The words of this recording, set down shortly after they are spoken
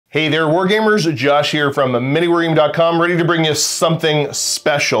Hey there, Wargamers. Josh here from MiniWarGaming.com, ready to bring you something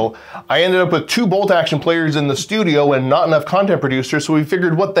special. I ended up with 2 bolt action players in the studio and not enough content producers, so we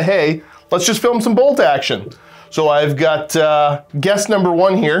figured, what the hey, let's just film some bolt action. So I've got guest number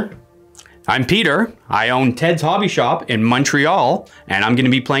 1 here. I'm Peter. I own Ted's Hobby Shop in Montreal, and I'm going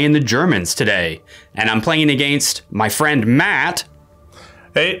to be playing the Germans today. And I'm playing against my friend Matt.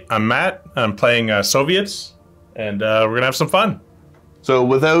 Hey, I'm Matt. I'm playing Soviets, and we're going to have some fun. So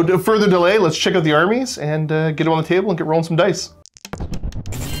without further delay, let's check out the armies and get them on the table and get rolling some dice.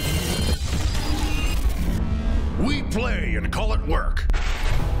 We play and call it work.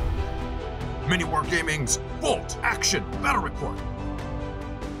 MiniWarGaming's Bolt Action Battle Report.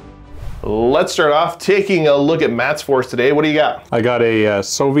 Let's start off taking a look at Matt's force today. What do you got? I got a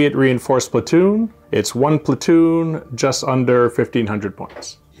Soviet reinforced platoon. It's 1 platoon, just under 1,500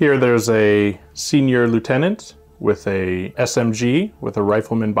 points. Here there's a senior lieutenant with a SMG with a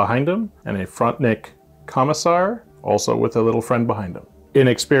rifleman behind him, and a Frontnik commissar, also with a little friend behind him.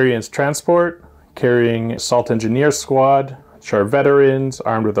 Inexperienced transport, carrying assault engineer squad, which are veterans,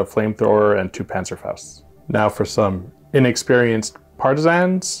 armed with a flamethrower and 2 Panzerfausts. Now for some inexperienced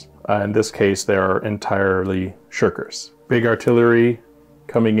partisans. In this case, they are entirely shirkers. Big artillery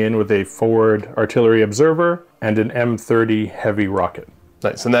coming in with a forward artillery observer and an M30 heavy rocket.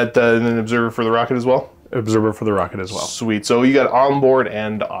 Nice, and that an observer for the rocket as well? Observer for the rocket as well. Sweet, so you got onboard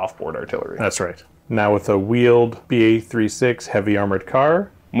and offboard artillery. That's right. Now with a wheeled BA-36 heavy armored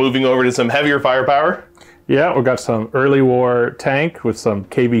car. Moving over to some heavier firepower. Yeah, we've got some early war tank with some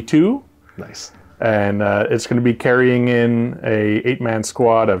KV-2. Nice. And it's going to be carrying in a 8-man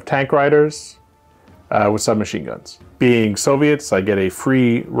squad of tank riders with submachine guns. Being Soviets, I get a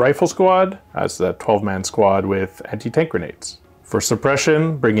free rifle squad as a 12-man squad with anti-tank grenades. For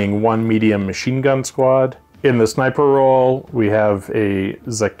suppression, bringing 1 medium machine gun squad. In the sniper role, we have a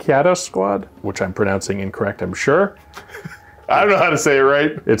Zakiata squad, which I'm pronouncing incorrect, I'm sure. I don't know how to say it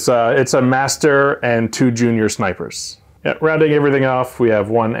right. It's a master and 2 junior snipers. Yeah, rounding everything off, we have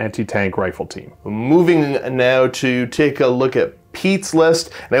 1 anti-tank rifle team. Moving now to take a look at Pete's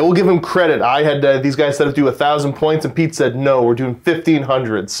list, and I will give him credit. I had these guys set up to do 1,000 points, and Pete said, no, we're doing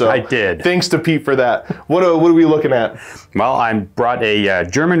 1,500. So I did. Thanks to Pete for that. What are we looking at? Well, I brought a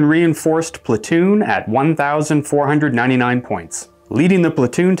German reinforced platoon at 1,499 points. Leading the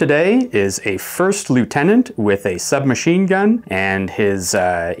platoon today is a first lieutenant with a submachine gun and his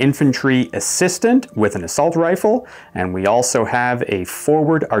infantry assistant with an assault rifle. And we also have a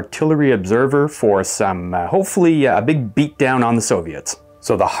forward artillery observer for some, hopefully a big beatdown on the Soviets.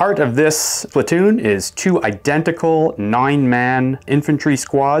 So the heart of this platoon is 2 identical 9-man infantry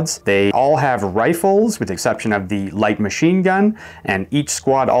squads. They all have rifles with the exception of the light machine gun, and each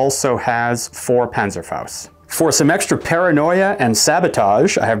squad also has 4 Panzerfausts. For some extra paranoia and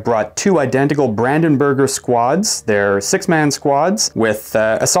sabotage, I have brought 2 identical Brandenburger squads. They're 6-man squads with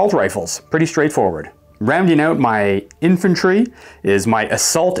assault rifles. Pretty straightforward. Rounding out my infantry is my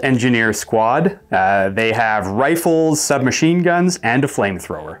assault engineer squad. They have rifles, submachine guns, and a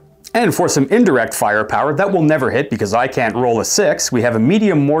flamethrower. And for some indirect firepower, that will never hit because I can't roll a 6, we have a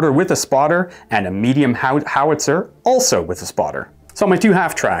medium mortar with a spotter and a medium howitzer also with a spotter. So my 2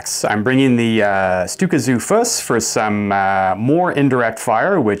 half-tracks, I'm bringing the Stuka Zu Fuss for some more indirect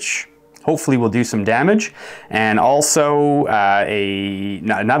fire, which hopefully will do some damage, and also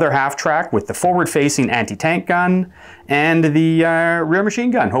another half-track with the forward-facing anti-tank gun and the rear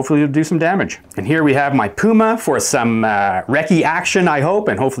machine gun. Hopefully it'll do some damage. And here we have my Puma for some recce action, I hope,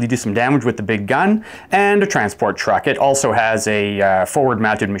 and hopefully do some damage with the big gun, and a transport truck. It also has a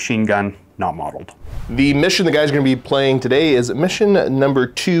forward-mounted machine gun, not modeled. The mission the guys are going to be playing today is mission number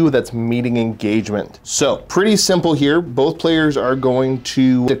 2, that's meeting engagement. So pretty simple here. Both players are going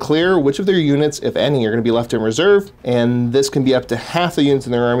to declare which of their units, if any, are going to be left in reserve, and this can be up to half the units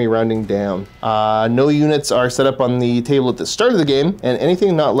in their army rounding down. No units are set up on the table at the start of the game, and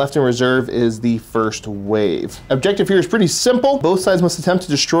anything not left in reserve is the first wave. Objective here is pretty simple. Both sides must attempt to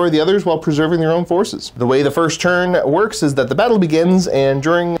destroy the others while preserving their own forces. The way the first turn works is that the battle begins, and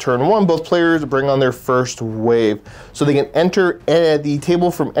during turn 1, both players bring on their first wave. So they can enter the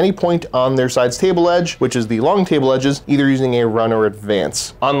table from any point on their side's table edge, which is the long table edges, either using a run or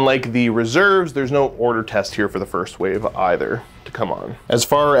advance. Unlike the reserves, there's no order test here for the first wave either. to come on. As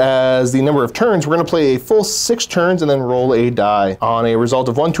far as the number of turns, we're going to play a full 6 turns and then roll a die. On a result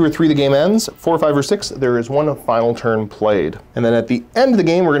of 1, 2, or 3, the game ends. 4, 5, or 6, there is one final turn played. And then at the end of the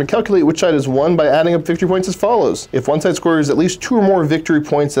game, we're going to calculate which side has won by adding up victory points as follows. If one side scores at least 2 or more victory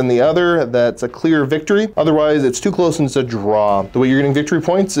points than the other, that's a clear victory. Otherwise, it's too close and it's a draw. The way you're getting victory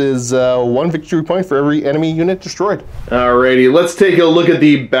points is 1 victory point for every enemy unit destroyed. Alrighty, let's take a look at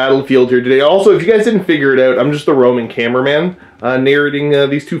the battlefield here today. Also, if you guys didn't figure it out, I'm just the roaming cameraman narrating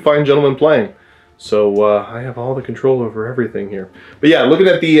these 2 fine gentlemen playing. So I have all the control over everything here. But yeah, looking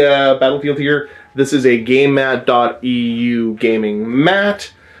at the battlefield here, this is a GameMat.eu gaming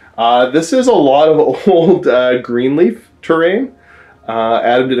mat. This is a lot of old Greenleaf terrain.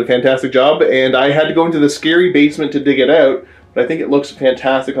 Adam did a fantastic job, and I had to go into the scary basement to dig it out, but I think it looks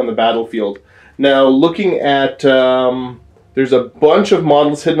fantastic on the battlefield. Now, looking at, there's a bunch of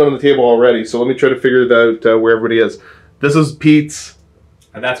models hidden on the table already, so let me try to figure out where everybody is. This is Pete's.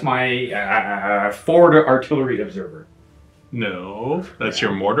 That's my forward artillery observer. No, that's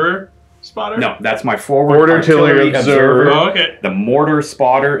your mortar spotter? No, that's my forward artillery observer. Oh, okay. The mortar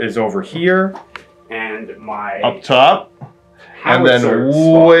spotter is over here, and my Up top, and then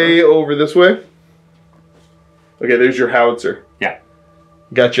way over this way. Okay, there's your howitzer. Yeah.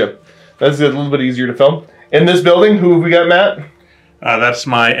 Gotcha. That's a little bit easier to film. In this building, who have we got, Matt? That's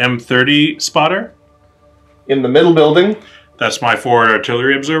my M30 spotter. In the middle building. That's my forward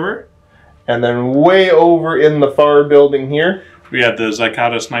artillery observer. And then way over in the far building here. We have the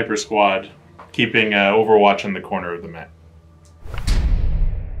Zycata sniper squad keeping overwatch in the corner of the map.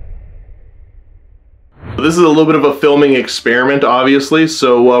 This is a little bit of a filming experiment, obviously,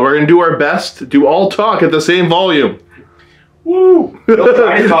 so we're going to do our best to all talk at the same volume. Woo!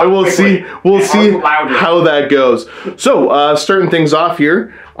 We'll see how that goes. So, starting things off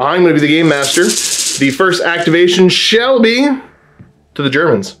here, I'm going to be the game master. The first activation shall be to the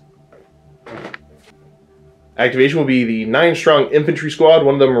Germans. Activation will be the 9-strong infantry squad.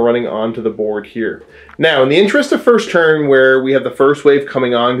 One of them running onto the board here. Now, in the interest of first turn, where we have the first wave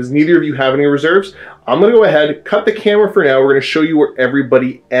coming on, because neither of you have any reserves, I'm going to go ahead, cut the camera for now. We're going to show you where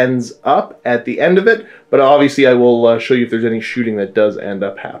everybody ends up at the end of it, but obviously I will show you if there's any shooting that does end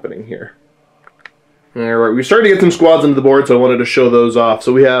up happening here. All right, we're starting to get some squads into the board, so I wanted to show those off.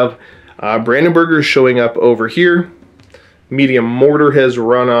 So we have Brandenburger showing up over here. Medium mortar has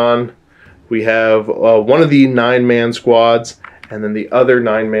run on. We have one of the 9-man squads, and then the other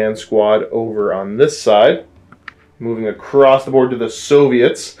 9-man squad over on this side. Moving across the board to the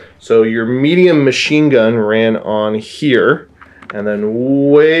Soviets. So your medium machine gun ran on here. And then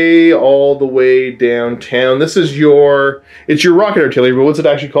way all the way downtown. This is it's your rocket artillery, but what's it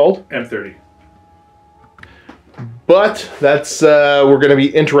actually called? M30. But that's, we're going to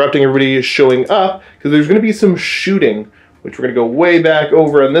be interrupting everybody showing up, because there's going to be some shooting, which we're going to go way back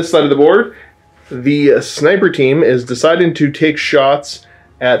over on this side of the board. The sniper team is deciding to take shots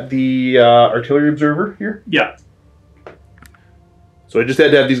at the artillery observer here. Yeah. So I just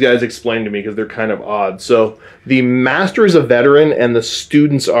had to have these guys explain to me because they're kind of odd. So the master is a veteran and the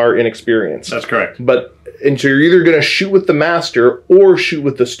students are inexperienced. That's correct. And so you're either going to shoot with the master or shoot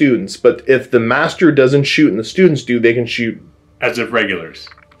with the students. But if the master doesn't shoot and the students do, they can shoot. As if regulars.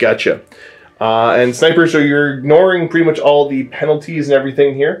 Gotcha. And sniper, so you're ignoring pretty much all the penalties and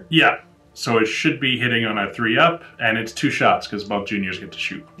everything here? Yeah. So it should be hitting on a 3-up, and it's 2 shots because both juniors get to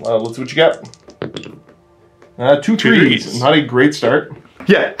shoot. Let's see what you got. 2 threes. Not a great start.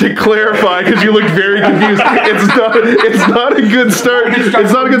 Yeah, to clarify, because you looked very confused, it's not a good start.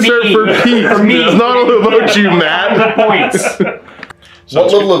 It's not a good start for Pete. It's not all about you, Matt. Points.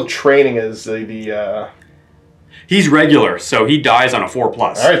 What level of training is the He's regular, so he dies on a 4+.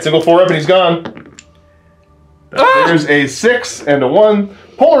 All right, single 4-up and he's gone. There's a 6 and a 1.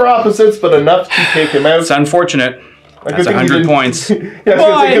 Polar opposites, but enough to take him out. It's unfortunate. That's 100 points. Yeah, it's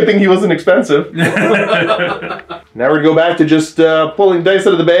a good thing he wasn't expensive. Now we're going to go back to just pulling dice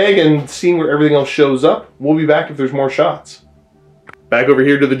out of the bag and seeing where everything else shows up. We'll be back if there's more shots. Back over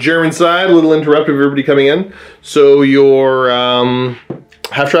here to the German side, a little interruptive, everybody coming in. So your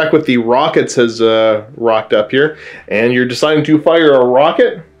half-track with the rockets has rocked up here, and you're deciding to fire a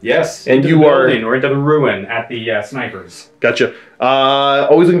rocket. Yes, and you are or into the ruin at the snipers. Gotcha.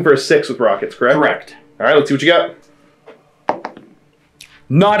 Always looking for a 6 with rockets, correct? Correct. All right, let's see what you got.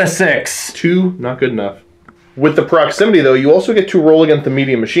 Not a 6. 2, not good enough. With the proximity, though, you also get to roll against the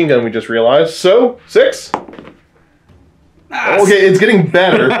medium machine gun, we just realized. So, 6. Okay, it's getting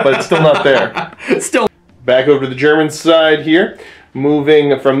better, but it's still not there. Still. Back over to the German side here.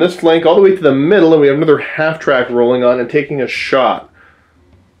 Moving from this flank all the way to the middle, and we have another half-track rolling on and taking a shot.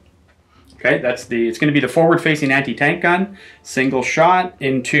 Okay, it's going to be the forward-facing anti-tank gun. Single shot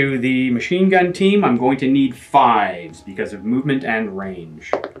into the machine gun team. I'm going to need 5s because of movement and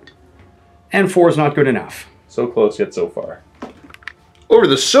range. And 4 is not good enough. So close yet so far. Over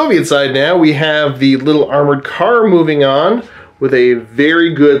the Soviet side now, we have the little armored car moving on with a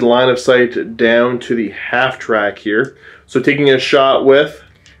very good line of sight down to the half track here. So taking a shot with...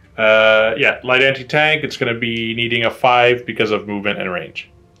 yeah, light anti-tank. It's going to be needing a 5 because of movement and range.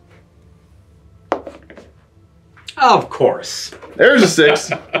 Of course. There's a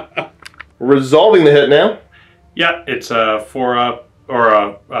 6. Resolving the hit now. Yeah, it's a 4 up or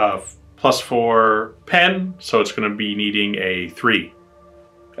a +4 pen, so it's going to be needing a 3.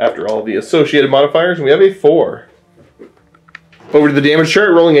 After all the associated modifiers, we have a 4. Over to the damage chart,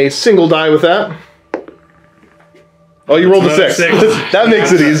 rolling a single die with that. Oh, you rolled a 6. That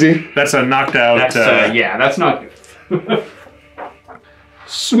makes it easy. That's a knocked out. Yeah, that's not good.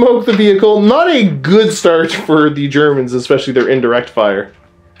 Smoke the vehicle. Not a good start for the Germans, especially their indirect fire.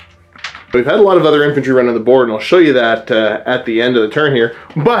 We've had a lot of other infantry run on the board, and I'll show you that at the end of the turn here.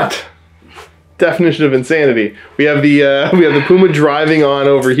 But definition of insanity. We have the Puma driving on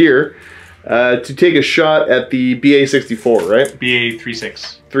over here to take a shot at the BA-64, right?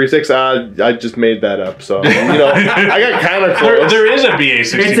 BA-36. 36. I just made that up, so you know I got kind of close. There is a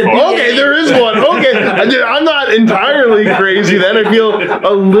BA-64. Okay, there is one. Okay, I'm not entirely crazy then. I feel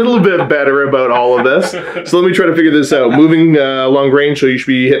a little bit better about all of this. So let me try to figure this out. Moving long range, so you should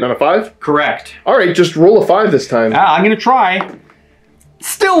be hitting on a 5? Correct. All right, just roll a 5 this time. I'm going to try.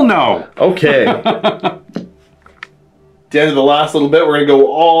 Still no. Okay. At the end of the last little bit, we're going to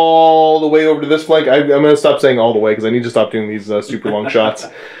go all the way over to this flank. I'm going to stop saying all the way because I need to stop doing these super long shots.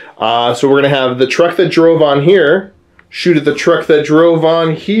 So we're going to have the truck that drove on here shoot at the truck that drove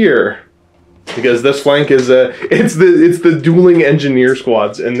on here. Because this flank is it's the dueling engineer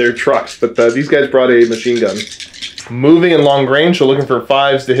squads and their trucks, but these guys brought a machine gun. Moving in long range, so looking for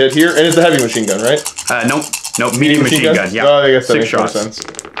 5s to hit here, and it's a heavy machine gun, right? Nope, medium machine gun. Yeah, oh, I guess that 6 makes more shots. sense.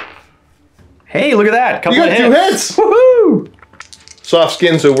 Hey, look at that! Couple You got of hits. 2 hits! Woohoo! Soft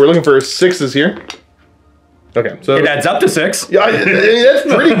skin, so we're looking for 6s here. Okay, so It adds up to 6. yeah,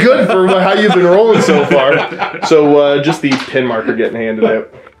 that's pretty good for how you've been rolling so far. So just the pin marker getting handed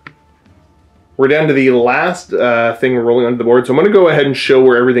out. We're down to the last thing we're rolling onto the board, so I'm going to go ahead and show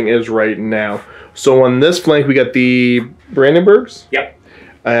where everything is right now. So on this flank, we got the Brandenburgs. Yep.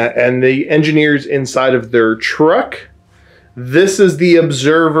 And the engineers inside of their truck. This is the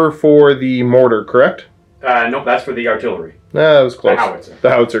observer for the mortar, correct? Nope, that's for the artillery. That was close. The howitzer. The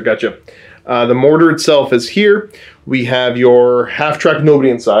howitzer, gotcha. The mortar itself is here. We have your half-track, nobody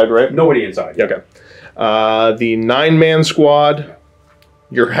inside, right? Nobody inside. Yeah, okay. The 9-man squad,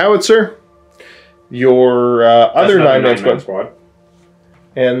 your howitzer, your other 9-man squad.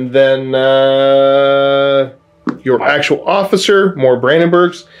 And then your actual officer, more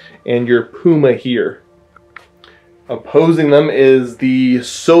Brandenburgs, and your Puma here. Opposing them is the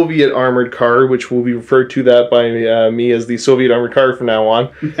Soviet armored car, which will be referred to that by me as the Soviet armored car from now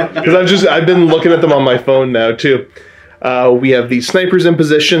on. Because I've been looking at them on my phone now too. We have the snipers in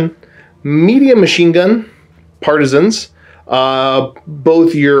position, medium machine gun, partisans,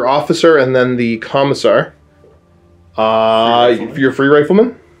 both your officer and then the commissar. Your free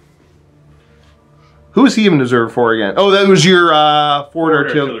rifleman. Who was he even reserved for again? Oh, that was your forward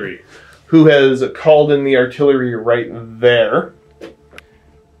artillery. Who has called in the artillery right there.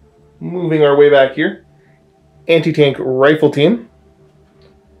 Moving our way back here. Anti-tank rifle team.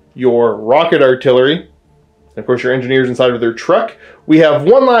 Your rocket artillery. And of course your engineers inside of their truck. We have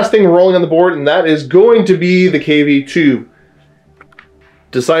one last thing rolling on the board, and that is going to be the KV-2.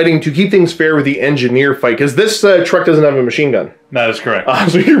 Deciding to keep things fair with the engineer fight, because this truck doesn't have a machine gun. That is correct.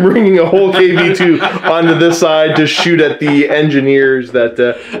 So you're bringing a whole KV-2 onto this side to shoot at the engineers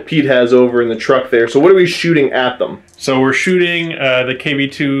that Pete has over in the truck there. So what are we shooting at them? So we're shooting the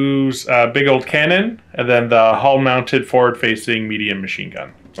KV-2's big old cannon, and then the hull-mounted forward-facing medium machine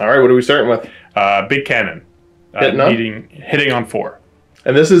gun. All right, what are we starting with? Big cannon. Hitting on 4.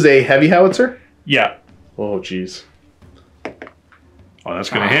 And this is a heavy howitzer? Yeah. Oh, jeez. Oh,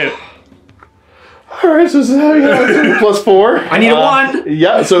 that's going to hit. All right, so this is a heavy howitzer plus 4. I need a 1.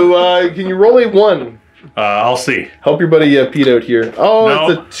 Yeah, so can you roll a 1? I'll see. Help your buddy Pete out here. Oh, no,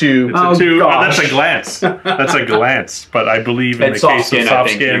 it's a 2. It's a 2. Oh, that's a glance. That's a glance. But I believe in the case of soft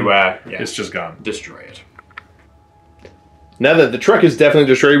skin, it's just gone. Destroy it. Now that the truck is definitely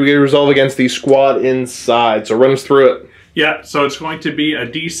destroyed, we get to resolve against the squad inside. So run us through it. Yeah, so it's going to be a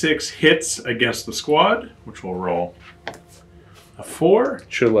D6 hits against the squad, which we'll roll. A 4.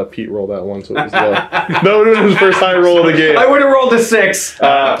 Should have let Pete roll that one so it was low. That would have been his first high roll of the game. I would have rolled a 6.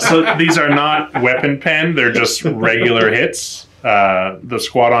 So these are not weapon pen, they're just regular hits. The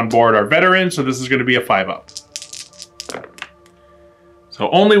squad on board are veterans, so this is going to be a 5-up. So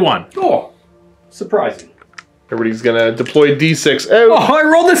only 1. Oh, surprising. Everybody's gonna deploy D6 out. Oh, I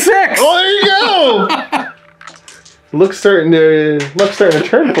rolled a 6. Oh, there you go. Luck's starting to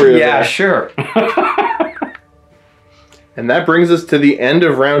turn for you. Yeah, there. sure. And that brings us to the end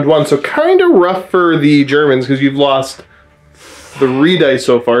of round 1. So kind of rough for the Germans because you've lost 3 dice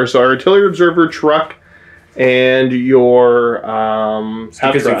so far. So our artillery observer, truck, and your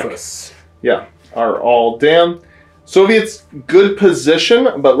half track, yeah, are all down. Soviets, good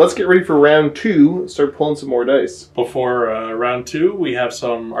position, but let's get ready for round 2. Start pulling some more dice. Before round 2, we have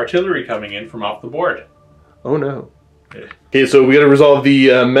some artillery coming in from off the board. Oh no. Okay, so we got to resolve the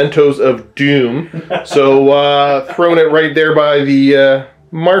Mentos of Doom. So throwing it right there by the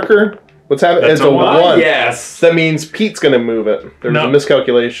marker. What's happening? That's it's a 1. Yes. So that means Pete's going to move it. There's a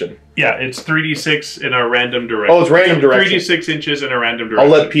miscalculation. Yeah, it's 3d6 in a random direction. Oh, it's random direction. 3d6 inches in a random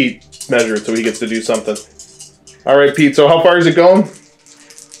direction. I'll let Pete measure it so he gets to do something. All right, Pete, so how far is it going?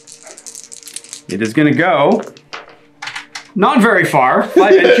 It is going to go not very far,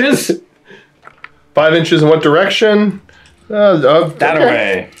 5 inches. 5 inches in what direction? That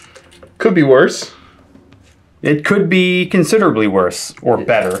away. Could be worse. It could be considerably worse, or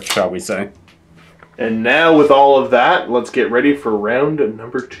better, shall we say. And now with all of that, let's get ready for round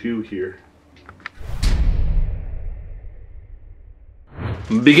number 2 here.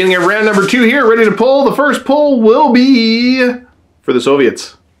 Beginning of round number 2 here, ready to pull. The first pull will be for the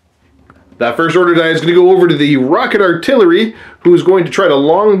Soviets. That first order die is going to go over to the rocket artillery, who's going to try to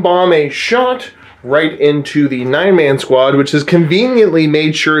long bomb a shot right into the 9-man squad, which has conveniently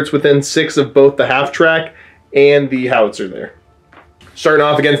made sure it's within 6 of both the half-track and the howitzer there. Starting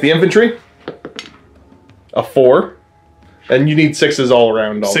off against the infantry, a 4. And you need 6s all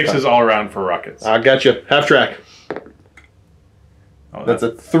around. 6s all around for rockets. I got you. Half-track. Oh, That's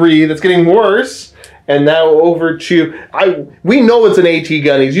a 3. That's getting worse. And now over to... we know it's an AT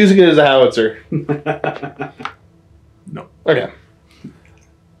gun. He's using it as a howitzer. No. Okay.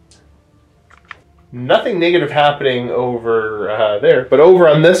 Nothing negative happening over there, but over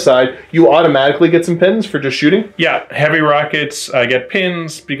on this side, you automatically get some pins for just shooting? Yeah, heavy rockets get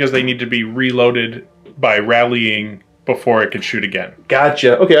pins because they need to be reloaded by rallying before it can shoot again.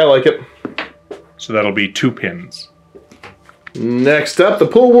 Gotcha. Okay, I like it. So that'll be 2 pins. Next up, the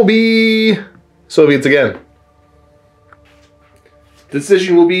pull will be Soviets again.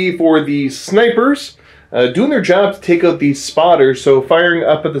 Decision will be for the snipers. Doing their job to take out the spotter, so firing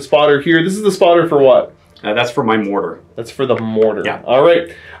up at the spotter here. This is the spotter for what? That's for my mortar. That's for the mortar. Yeah. All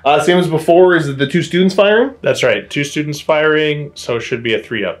right. Same as before, is it the 2 students firing? That's right. 2 students firing, so it should be a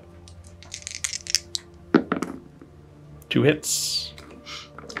 3-up. 2 hits.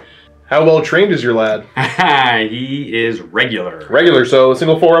 How well trained is your lad? He is regular. Regular, so a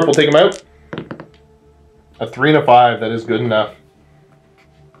single 4-up will take him out. A 3 and a 5, that is good enough.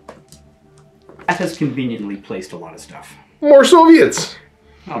 That has conveniently placed a lot of stuff. More Soviets.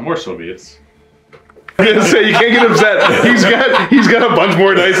 Oh, more Soviets. I was gonna say, you can't get upset. He's got a bunch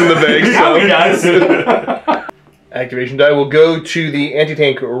more dice in the bag. So. Yeah, Activation die will go to the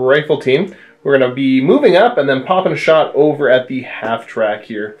anti-tank rifle team. We're going to be moving up and then popping a shot over at the half track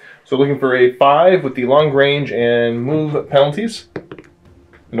here. So looking for a 5 with the long range and move penalties.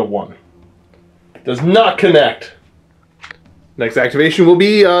 And a 1. Does not connect. Next activation will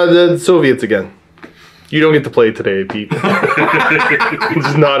be the Soviets again. You don't get to play today, Pete.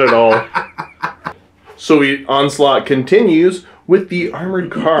 It's not at all. Soviet onslaught continues with the armored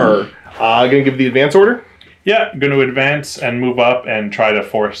car. Gonna give the advance order? Yeah, going to advance and move up and try to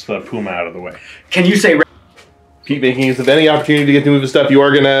force the Puma out of the way. Can you say... Pete making use of any opportunity to get to move his stuff. You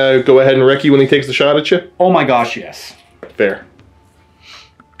are gonna go ahead and wreck you when he takes the shot at you? Oh my gosh, yes. Fair.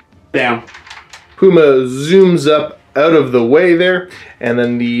 Down. Puma zooms up out of the way there, and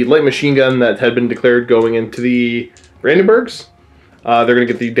then the light machine gun that had been declared going into the Brandenburgs, they're going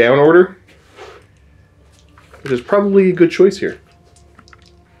to get the down order, which is probably a good choice here.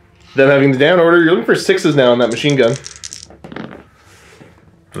 Them having the down order, you're looking for 6s now on that machine gun.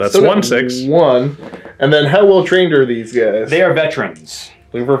 That's Still 1 got 6. 1. And then how well trained are these guys? They are veterans.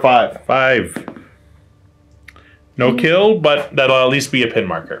 Looking for 5. 5. No kill, but that'll at least be a pin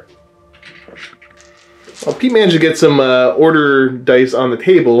marker. Well, Pete managed to get some order dice on the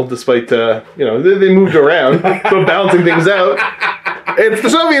table, despite, you know, they moved around, so balancing things out. It's the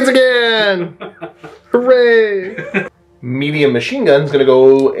Soviets again! Hooray! Medium machine gun's going to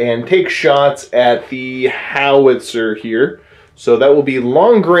go and take shots at the howitzer here. So that will be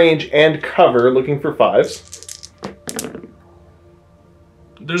long range and cover, looking for 5s.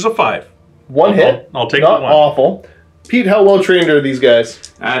 There's a 5. One hit. I'll take Not the 1. awful. Pete, how well trained are these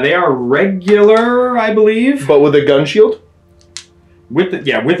guys? They are regular, I believe. But with a gun shield? With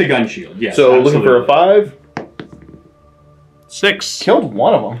the gun shield, yes. So absolutely. looking for a 5. 6. Killed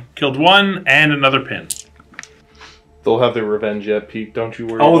one of them. Killed 1 and another pin. They'll have their revenge yet, Pete. Don't you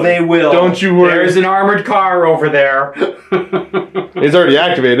worry. Oh, they will. Don't you worry. There's an armored car over there. It's already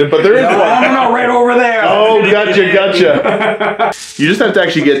activated, but there is one. No, right over there. Oh, gotcha. You just have to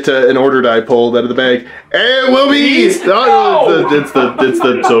actually get an order die pulled out of the bag. And it will be East. Oh, no, it's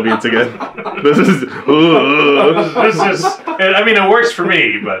the Soviets again. This is. This is. I mean, it works for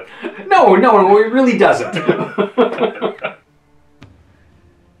me, but No, it really doesn't.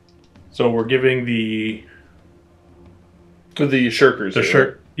 so we're giving the shirkers. the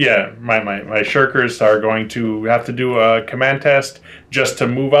shirk. Yeah, my shirkers are going to have to do a command test just to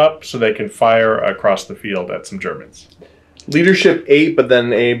move up so they can fire across the field at some Germans. Leadership 8, but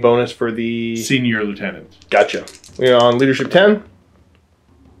then a bonus for the Senior lieutenant. Gotcha. We're on leadership 10.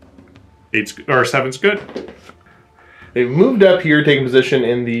 8's or 7's good. They've moved up here, taking position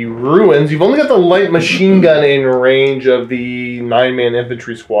in the ruins. You've only got the light machine gun in range of the 9-man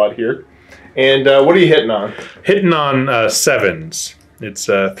infantry squad here. And what are you hitting on? Hitting on 7s. It's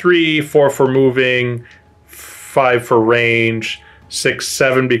 3, 4 for moving, 5 for range, 6,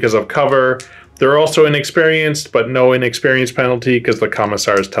 7 because of cover. They're also inexperienced, but no inexperience penalty because the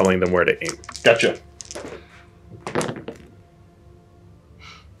commissar is telling them where to aim. Gotcha.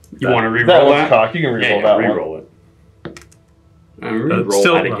 You want to re-roll That one's that? cocked. You can re-roll that one. re-roll it. Re-roll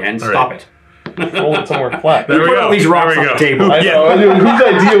Still- that again. all Stop right. it. Roll it somewhere flat. There we Put go. all these rocks There we on the go. table. I know. Whose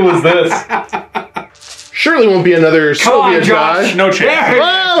idea was this? Surely won't be another Come on, Soviet Josh. guy. No chance.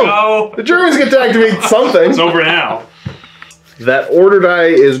 Wow! No. The Germans get to activate something. It's over now. That order die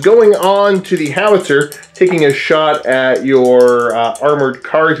is going on to the howitzer, taking a shot at your armored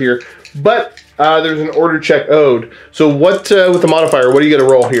card here. But there's an order check owed. So what, with the modifier, what are you going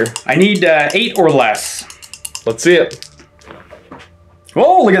to roll here? I need 8 or less. Let's see it.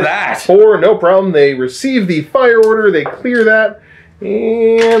 Oh, look at that. 4, no problem. They receive the fire order. They clear that.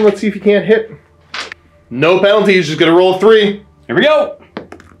 And let's see if you can't hit. No penalties. Just going to roll 3. Here we go.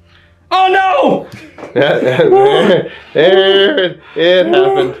 Oh, no. It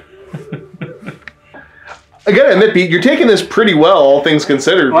happened. I gotta admit, Pete, you're taking this pretty well, all things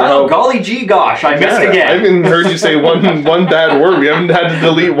considered. Well, golly gee gosh, I missed I again. haven't heard you say one bad word. We haven't had to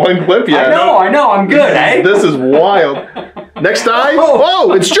delete one clip yet. I know, I'm good, eh? This is wild. Next die.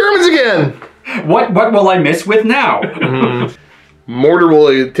 Oh, it's Germans again. What will I miss with now? Mortar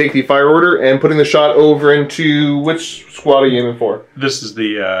will take the fire order and putting the shot over into which squad are you aiming for? This is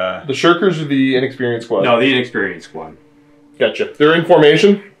the The shirkers or the inexperienced squad? No, the inexperienced one. Gotcha. They're in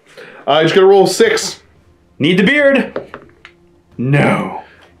formation. Just gonna roll 6. Need the beard? No.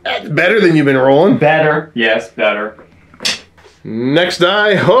 That's better than you've been rolling. Better. Yes, better. Next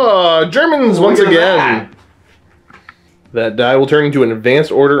die. Oh, Germans once Look at again. That die will turn into an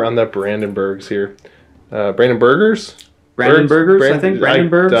advanced order on the Brandenburgs here. Brandenburgers? Brandenburgers, I think.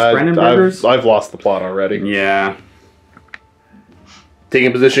 Brandenburgers. I've lost the plot already. Yeah.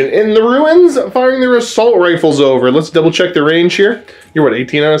 Taking position in the ruins, firing their assault rifles over. Let's double check the range here. You're what,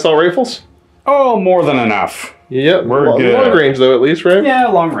 18 on assault rifles? Oh, more than enough. Yep. We're good. Long range though, at least, right? Yeah,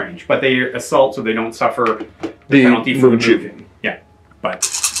 long range, but they assault so they don't suffer the penalty for moving. Yeah, but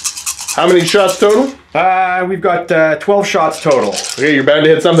How many shots total? we've got 12 shots total. Okay, you're bound to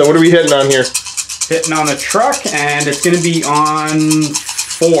hit something. What are we hitting on here? Hitting on a truck, and it's going to be on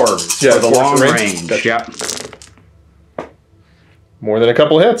 4s Yeah, for the 4s long for range. range. Yeah. More than a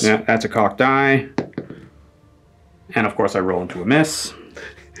couple hits. Yeah, that's a cocked die. And of course, I roll into a miss.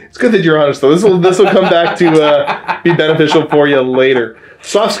 It's good that you're honest, though. This will come back to be beneficial for you later.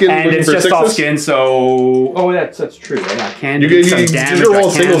 Soft skin. And looking it's for just 6s. soft skin, so that's true. I can You do can some you damage. can roll I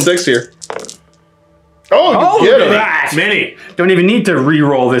a single can. 6 here. Oh, Oh, you look get at him. that! Mini. Don't even need to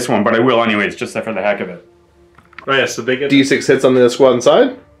re-roll this one, but I will anyways, just for the heck of it. Oh yeah, so they get D6 hits on the squad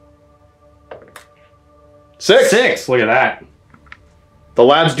inside. 6. 6. Look at that. The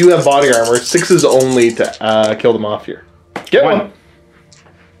labs do have body armor. 6s only to kill them off here. Get one.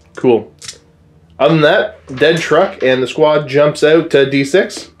 Cool. Other than that, dead truck, and the squad jumps out to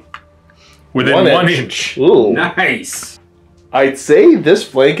D6. within 1 inch. Ooh. Nice. I'd say this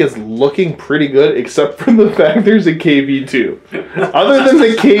flank is looking pretty good, except for the fact there's a KV-2. Other than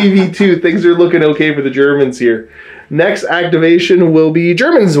the KV-2, things are looking okay for the Germans here. Next activation will be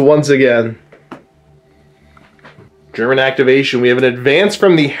Germans once again. German activation. We have an advance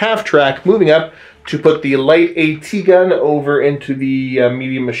from the half track, moving up to put the light AT gun over into the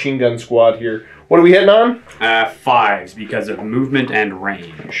medium machine gun squad here. What are we hitting on? 5s because of movement and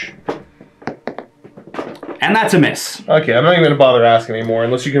range. And that's a miss. Okay, I'm not even going to bother asking anymore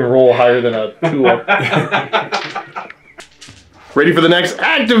unless you can roll higher than a 2. Ready for the next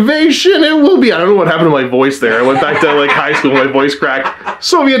activation? It will be. I don't know what happened to my voice there. I went back to like high school, my voice cracked.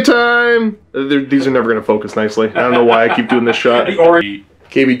 Soviet time! These are never going to focus nicely. I don't know why I keep doing this shot.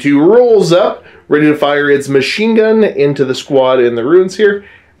 KB2 rolls up, ready to fire its machine gun into the squad in the ruins here.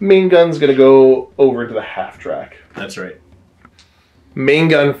 Main gun's going to go over into the half track. That's right. Main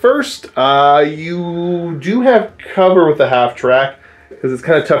gun first. You do have cover with the half track because it's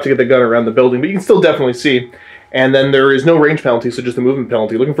kind of tough to get the gun around the building, but you can still definitely see. And then there is no range penalty, so just a movement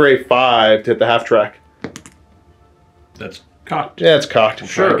penalty. Looking for a 5 to hit the half track. That's cocked. Yeah, it's cocked.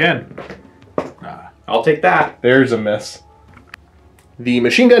 Sure. Again. I'll take that. There's a miss. The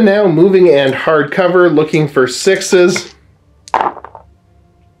machine gun now moving and hard cover, looking for 6s.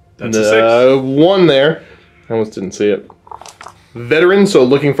 That's a 6. 1 there. I almost didn't see it. Veteran, so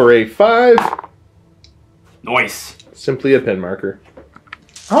looking for a 5. Nice. Simply a pin marker.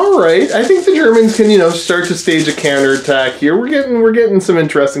 All right, I think the Germans can, start to stage a counterattack here. We're getting some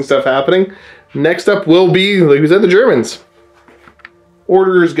interesting stuff happening. Next up will be, like we said, the Germans.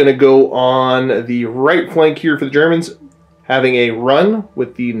 Order is going to go on the right flank here for the Germans, having a run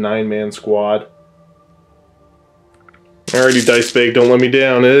with the 9-man squad. Alrighty, Dice Bag, don't let me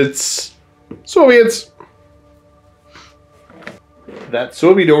down. It's Soviets. That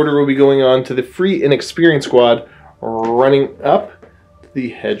Soviet order will be going on to the free and experienced squad, running up the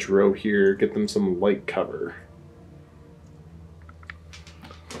hedgerow here, get them some light cover.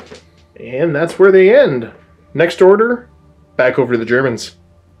 And that's where they end. Next order, back over to the Germans.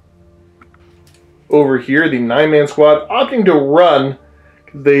 Over here, the 9-man squad opting to run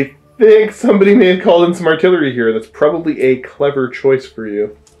because they think somebody may have called in some artillery here. That's probably a clever choice for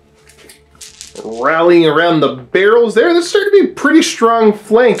you. Rallying around the barrels there. This started to be a pretty strong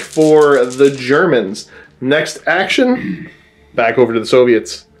flank for the Germans. Next action, back over to the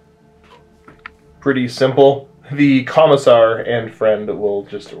Soviets. Pretty simple. The Commissar and friend will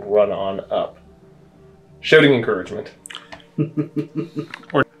just run on up. Shouting encouragement.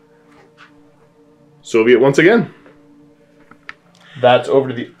 Soviet once again. That's over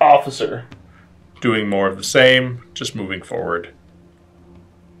to the officer. Doing more of the same, just moving forward.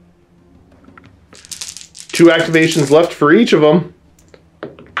 2 activations left for each of them.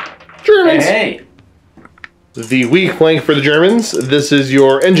 Germans. Hey. The weak flank for the Germans. This is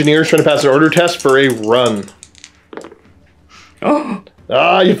your engineers trying to pass an order test for a run. Oh.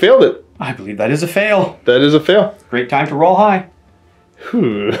 You failed it. I believe that is a fail. That is a fail. Great time to roll high.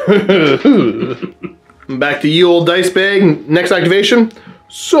 Back to you, old Dice Bag. Next activation,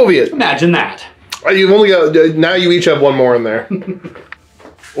 Soviet. Imagine that. You've only got, now you each have 1 more in there.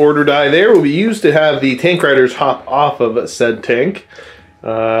 Order die there will be used to have the tank riders hop off of said tank.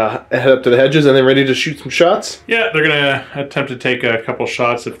 Head up to the hedges and then ready to shoot some shots. Yeah, they're going to attempt to take a couple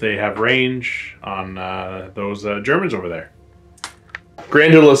shots if they have range on those Germans over there.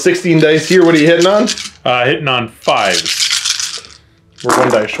 Grand total of 16 dice here. What are you hitting on? Hitting on 5s. We're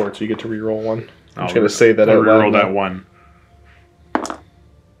 1 die short, so you get to re-roll 1. I'm just going to say that out loud. Roll that 1.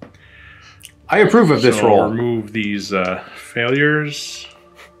 I approve of this So roll. remove these failures.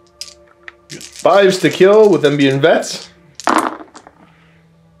 5s to kill with them being vets.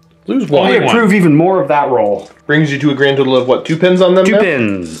 Lose 1. I approve even more of that roll. Brings you to a grand total of what? 2 pins on them 2 now?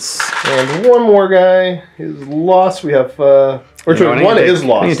 pins. And 1 more guy is lost. We have, or sorry, 1 is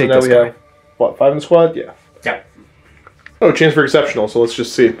lost. So now we have, what, 5 in the squad? Yeah. Yeah. Oh, chance for exceptional, so let's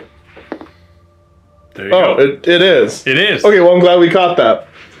just see. There you go. It is. It is. Okay, well, I'm glad we caught that.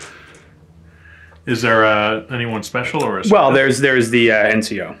 Is there anyone special or? Well, there's the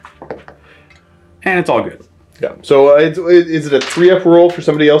NCO. And it's all good. Yeah. So is it a 3-up roll for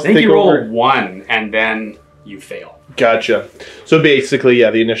somebody else I to think take you roll over? 1 and then you fail. Gotcha. So basically,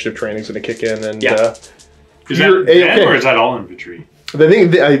 yeah, the initiative training's going to kick in, and Yeah. Is that them or is that all infantry? I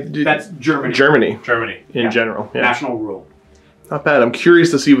think That's Germany. Germany. in general. Yeah. National rule. Not bad. I'm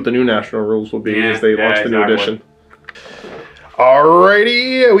curious to see what the new national rules will be Yeah, as they launch yeah, the new exactly. edition.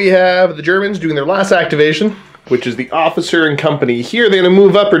 Alrighty, we have the Germans doing their last activation, which is the officer and company. Here, they're going to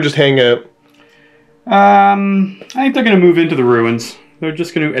move up or just hang out? I think they're going to move into the ruins. They're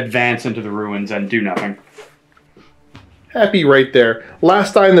just going to advance into the ruins and do nothing. Happy right there.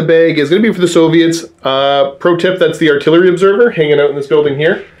 Last die in the bag is going to be for the Soviets. Pro tip, that's the artillery observer hanging out in this building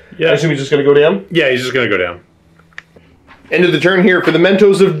here. Yeah. I assume he's just going to go down? Yeah, he's just going to go down. End of the turn here for the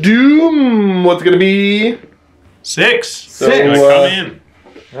Mentos of Doom. What's going to be? 6. So, Gonna come in.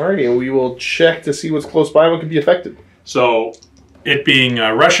 Alrighty, and we will check to see what's close by and what could be affected. So, it being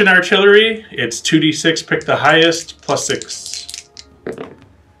Russian artillery, it's 2d6, pick the highest, plus 6.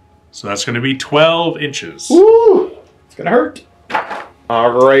 So that's going to be 12 inches. Woo! It's gonna hurt.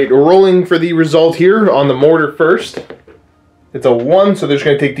 Alright, rolling for the result here on the mortar first. It's a 1, so they're just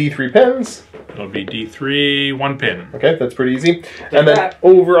going to take D3 pins. It'll be D3, 1 pin. Okay, that's pretty easy. And then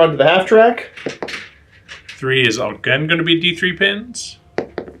over onto the half track. 3 is again going to be D3 pins.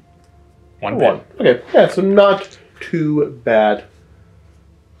 1 pin. Okay, yeah, so not too bad.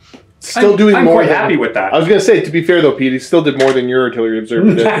 Still doing I'm more. quite happy with that. I was going to say, to be fair though, Pete, he still did more than your artillery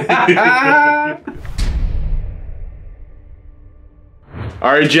observer did.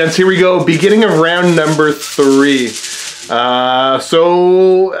 All right, gents, here we go. Beginning of round number 3.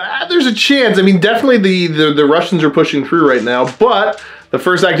 There's a chance. I mean, definitely the Russians are pushing through right now, but the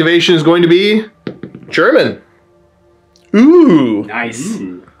first activation is going to be German. Ooh. Nice.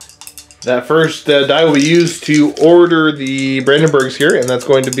 Ooh. That first die will be used to order the Brandenburgs here, and that's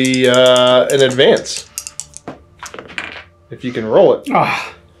going to be an advance. If you can roll it.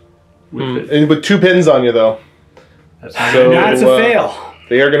 And with 2 pins on you, though. That's a fail.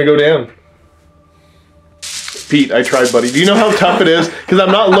 They are going to go down. Pete, I tried, buddy. Do you know how tough it is? Because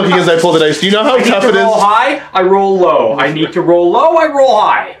I'm not looking as I pull the dice. Do you know how tough it is? I roll high, I roll low. I need to roll low, I roll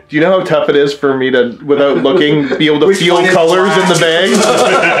high. Do you know how tough it is for me to, without looking, be able to feel colors in the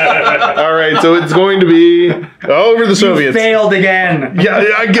bag? All right, so it's going to be over the Soviets. You failed again.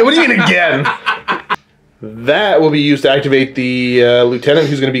 Yeah, what do you mean again? That will be used to activate the lieutenant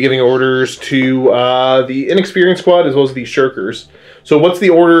who's going to be giving orders to the inexperienced squad as well as the shirkers. So what's the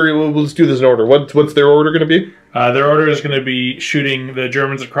order? Let's do this in order. What's their order going to be? Their order is going to be shooting the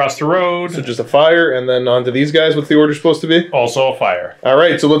Germans across the road. So just a fire, and then on to these guys. What's the order supposed to be? Also a fire. All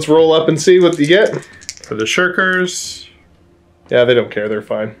right, so let's roll up and see what you get. For the shirkers. Yeah, they don't care. They're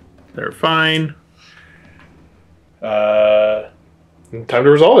fine. They're fine. Time to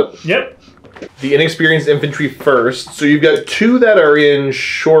resolve it. Yep. The inexperienced infantry first. So you've got 2 that are in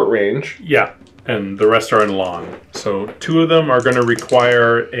short range. Yeah. And the rest are in long. So 2 of them are going to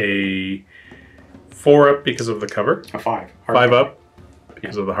require a 4 up because of the cover. A 5. 5 up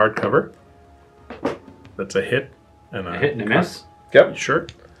because of the hard cover. That's a hit. And A hit and a miss. Yep. Sure.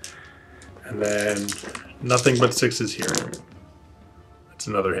 And then nothing but 6s here. That's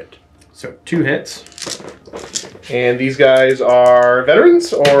another hit. So 2 hits. And these guys are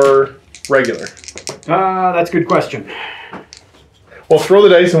veterans or regular? That's a good question. Well, throw the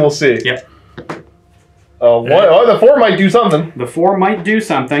dice and we'll see. Yep. The 4 might do something. The 4 might do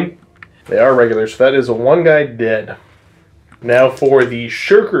something. They are regulars, so that is 1 guy dead. Now for the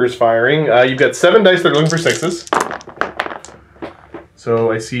shirkers firing, you've got 7 dice that are looking for 6s.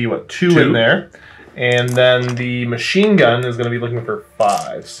 So I see, what, 2 in there. And then the machine gun is going to be looking for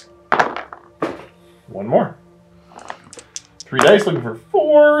 5s. 1 more. 3 dice looking for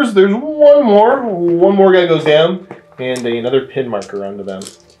 4s. There's 1 more. 1 more guy goes down. And another pin marker onto them.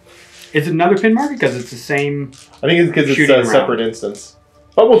 Is it another pin marker? Because it's the same. I think it's because it's shooting a separate instance.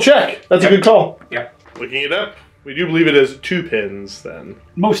 But we'll check. That's a good call. Yep. Looking it up, we do believe it is 2 pins then.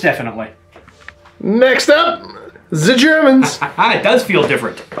 Most definitely. Next up, the Germans. It does feel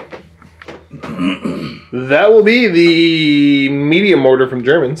different. That will be the medium mortar from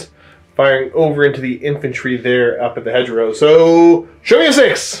Germans, firing over into the infantry there up at the hedgerow. So, show me a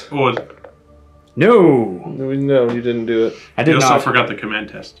 6. Oh, No. No, you didn't do it. I you did also not. forgot the command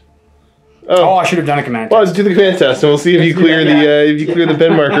test. Oh, I should have done a command. Well, let's do the command test, and we'll see if you clear the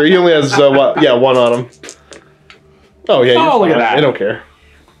pin marker. He only has 1 on him. Oh yeah. Oh, look at that. I don't care.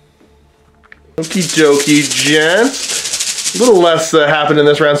 Okie dokie, gents. A little less happened in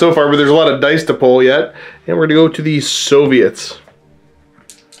this round so far, but there's a lot of dice to pull yet, and we're gonna go to the Soviets.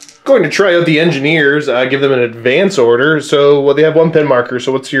 Going to try out the engineers, give them an advance order. So, well, they have 1 pin marker.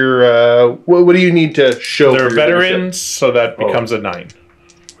 So, what's your what do you need to show? They're for your veterans, leadership? so that becomes a 9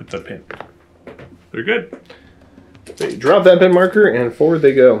 with the pin. They're good. They drop that pin marker, and forward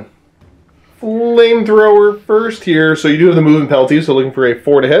they go. Flamethrower first here. So you do have the movement penalty, so looking for a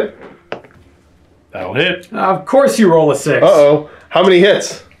 4 to hit. That'll hit. Of course you roll a 6. Uh-oh. How many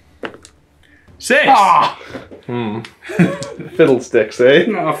hits? 6. Ah! Fiddlesticks, eh?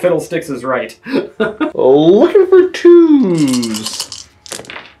 No, Fiddlesticks is right. Looking for 2s.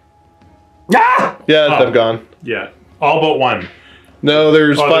 Ah! Yeah, they've gone. Yeah. All but 1. No,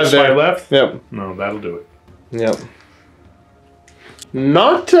 there's 5 there's there. 5 left? Yep. No, that'll do it. Yep.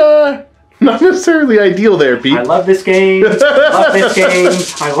 Not necessarily ideal there, Pete. I love this game. Love this game.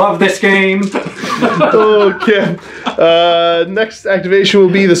 I love this game. Okay. Next activation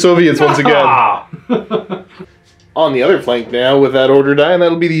will be the Soviets once again. On the other flank now with that order die, and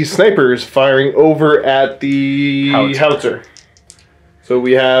that'll be the snipers firing over at the howitzer. So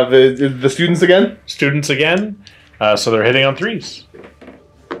we have the students again? Students again. So they're hitting on 3s.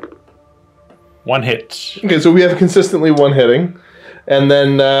 1 hit. Okay, so we have consistently 1 hitting. And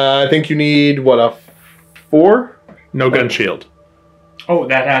then I think you need, what, a 4? No gun shield. Oh,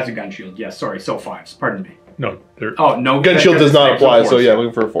 that has a gun shield. Yes, sorry. So 5s. Pardon me. No. Oh, no. Gun shield does not apply, so yeah,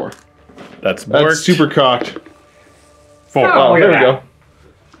 looking for a 4. That's super cocked. 4. Oh, there we go.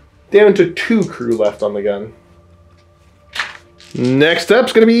 Down to 2 crew left on the gun. Next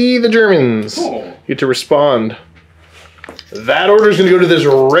up's going to be the Germans. Oh. Get to respond. That order is going to go to this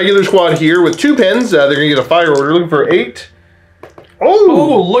regular squad here with 2 pins. They're going to get a fire order looking for 8.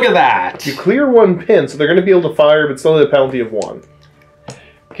 Oh, look at that. You clear 1 pin, so they're going to be able to fire, but still at a penalty of 1.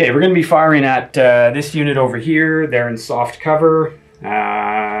 Okay, we're going to be firing at this unit over here. They're in soft cover.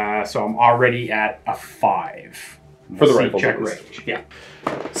 So I'm already at a 5. For the rifle. Check range. Yeah.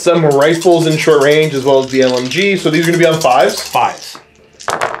 Some rifles in short range as well as the LMG. So these are going to be on 5s? 5s.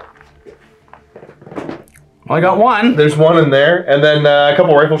 Well, I got 1. There's 1 in there. And then a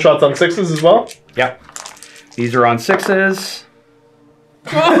couple rifle shots on 6s as well? Yep. These are on 6s.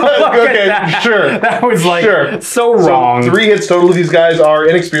 Okay, sure. That was like so wrong. So 3 hits total. These guys are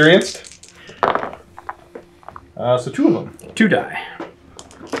inexperienced. So 2 of them. 2 die.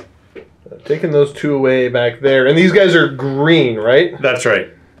 Taking those 2 away back there. And these guys are green, right? That's right.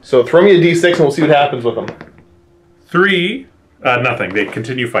 So throw me a d6 and we'll see what happens with them. 3, nothing. They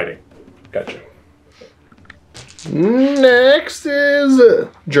continue fighting. Gotcha. Next is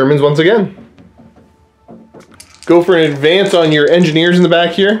Germans once again. Go for an advance on your engineers in the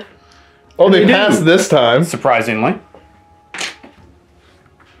back here. Oh, they passed this time. Surprisingly.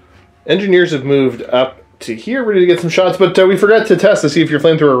 Engineers have moved up to here, ready to get some shots, but we forgot to test to see if your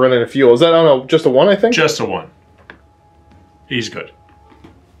flamethrower running out of fuel. Is that on just a 1, I think? Just a 1. He's good.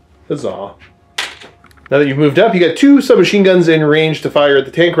 Huzzah. Now that you've moved up, you got 2 submachine guns in range to fire at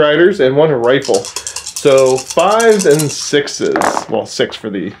the tank riders and 1 rifle. So 5s and 6s. Well, 6 for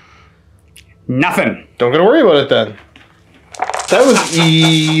the... Nothing. Don't gotta worry about it then. That was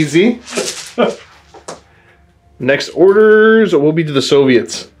easy. Next orders will be to the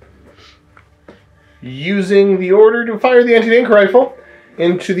Soviets. Using the order to fire the anti-tank rifle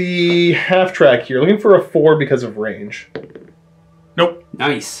into the half-track here. Looking for a 4 because of range. Nope.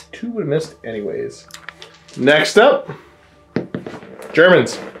 Nice. 2 would have missed anyways. Next up,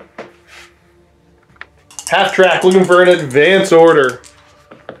 Germans. Half-track, looking for an advance order.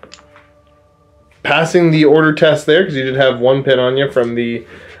 Passing the order test there, because you did have 1 pin on you from the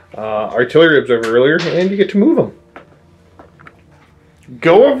artillery observer earlier, and you get to move them.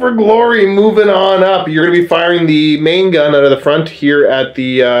 Going for glory, moving on up. You're going to be firing the main gun out of the front here at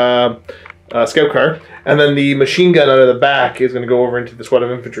the scout car, and then the machine gun out of the back is going to go over into the squad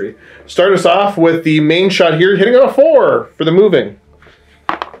of infantry. Start us off with the main shot here, hitting on a 4 for the moving.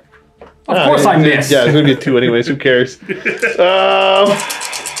 Of course I missed. Yeah, it's going to be a 2 anyways, who cares?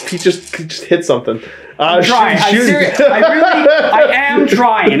 He just hit something. I'm trying. I am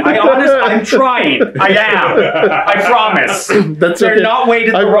trying. I'm trying. I am. I promise. That's They're okay. not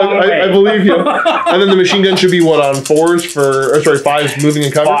weighted the wrong way. I believe you. And then the machine gun should be what, on 4s for, or sorry, 5s moving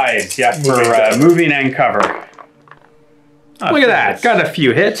and cover? 5s, yeah, for moving and cover. Look at that. Got a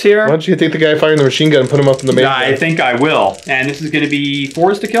few hits here. Why don't you take the guy firing the machine gun and put him up in the main gun? I think I will. And this is going to be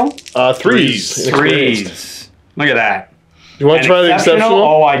 4s to kill? 3s. 3s. Look at that. You want to try the exceptional?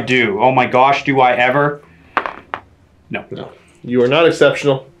 Oh, I do. Oh my gosh, do I ever? No. No. You are not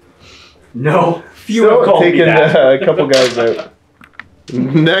exceptional. No. You have taken a couple guys out.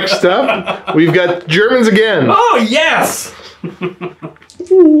 Next up, we've got Germans again. Oh, yes!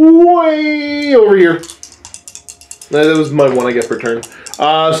 Way over here. That was my 1, I guess, per turn.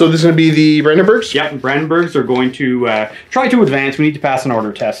 So this is going to be the Brandenburgs? Yep, Brandenburgs are going to try to advance. We need to pass an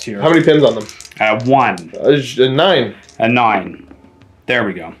order test here. How many pins on them? 1. 9. A 9. There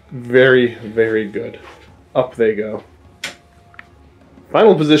we go. Very, very good. Up they go.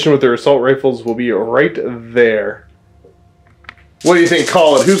 Final position with their assault rifles will be right there. What do you think?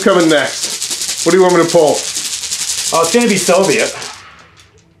 Call it. Who's coming next? What do you want me to pull? Oh, it's going to be Soviet.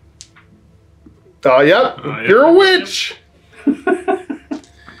 Yep. You're a witch.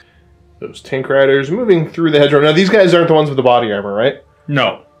 Those tank riders moving through the hedgerow. Now, these guys aren't the ones with the body armor, right?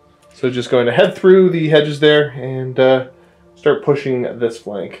 No. So just going to head through the hedges there and start pushing this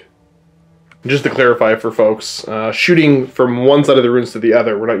flank. Just to clarify for folks, shooting from one side of the ruins to the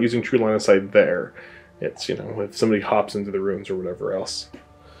other, we're not using true line of sight there. It's, you know, if somebody hops into the ruins or whatever else.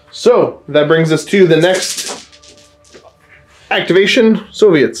 So, that brings us to the next activation,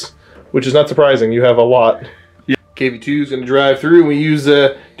 Soviets, which is not surprising. You have a lot. KV2 is going to drive through, and we use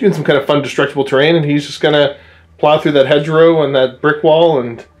doing some kind of fun destructible terrain, and he's just going to plow through that hedgerow and that brick wall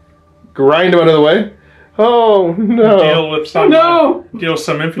and grind him out of the way. Oh, no. Deal with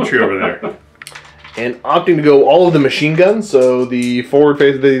some infantry over there. And opting to go all of the machine guns, so the forward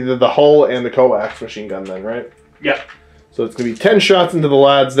face, the hull and the coax machine gun then, right? Yep. So it's going to be 10 shots into the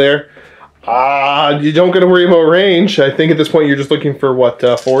lads there. You don't got to worry about range. I think at this point you're just looking for what,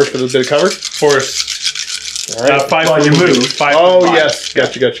 forest for a bit of cover? Forest. All right. 5 for you move. 5 Oh, for 5. yes.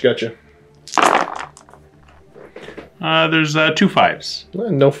 Gotcha. There's 2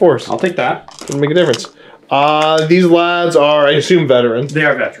 5s. No force. I'll take that. Doesn't make a difference. These lads are, I assume, veteran. They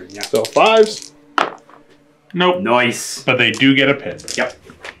are veteran, yeah. So 5s. Nope. Nice. But they do get a pin. Yep.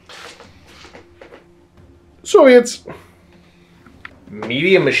 Soviets.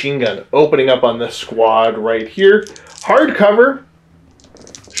 Medium machine gun opening up on this squad right here. Hard cover.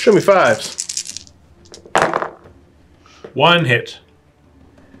 Show me 5s. 1 hit.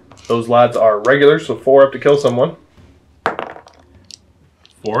 Those lads are regular, so 4 up to kill someone.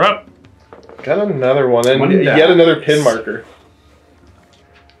 4 up. Got another one, and One yet down. another pin marker.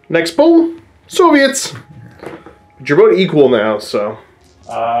 Next pull, Soviets. But you're about equal now, so.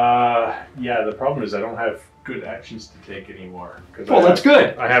 Yeah, the problem is I don't have good actions to take anymore. Well, that's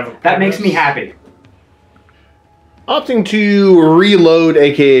good. I have. That makes me happy. Opting to reload,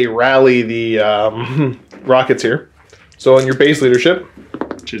 aka rally the rockets here. So on your base leadership.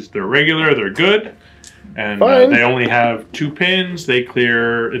 Which is they're regular, they're good. And Fine. they only have 2 pins. They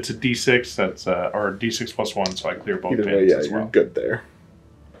clear. It's a D6. That's or D6 plus 1, so I clear both Either pins way, yeah, as you're well. good there.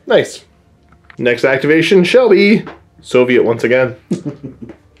 Nice. Next activation, Shelby. Soviet once again.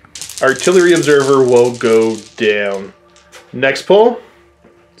 Artillery observer will go down. Next pull,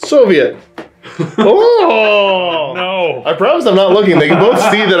 Soviet. Oh! No. I promise I'm not looking. They can both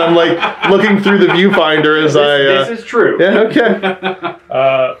see that I'm like looking through the viewfinder as This is true. Yeah, okay.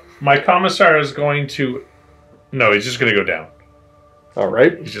 My commissar is going to. No, he's just going to go down. All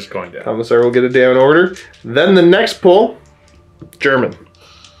right. He's just going down. Commissar will get a down order. Then the next pull, German.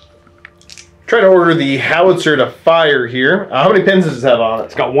 Try to order the howitzer to fire here. How many pins does it have on it?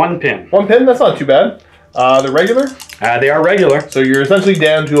 It's got 1 pin. 1 pin? That's not too bad. The regular? They are regular. So you're essentially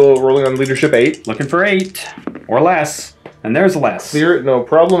down to rolling on leadership 8. Looking for 8 or less. And there's less. Clear it, no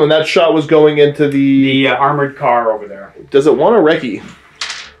problem. And that shot was going into The armored car over there. Does it want a recce?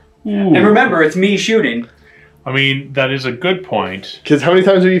 And remember, it's me shooting. I mean, that is a good point. Because how many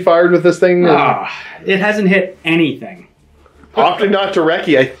times have you fired with this thing? It hasn't hit anything. Opting not to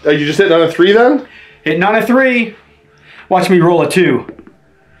recce. Are you just hitting on a 3 then? Hitting on a 3. Watch me roll a 2.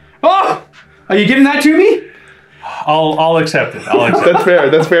 Oh! Are you giving that to me? I'll accept it. I'll accept That's fair.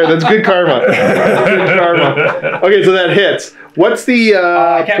 That's fair. That's good karma. That's good karma. Okay, so that hits. What's the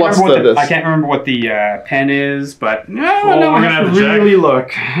plus of this? I can't remember what the pen is, but no, Well, no, we're I gonna have have to to check. really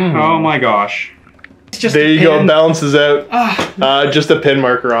look. Oh my gosh. It's just There a you go. pin. Balances out. Just a pin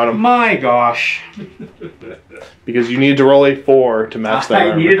marker on him. My gosh. Because you need to roll a 4 to match that I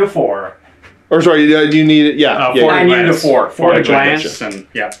armor. needed a 4. Or sorry, you need it. Yeah. 4 I needed a 4. 4 to Gotcha, glance, gotcha. and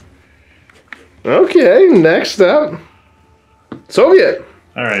yeah. Okay, next up. Soviet.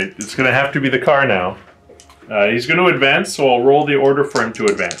 All right, it's going to have to be the car now. He's going to advance, so I'll roll the order for him to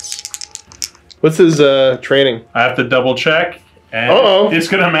advance. What's his training? I have to double check, and Uh-oh. it's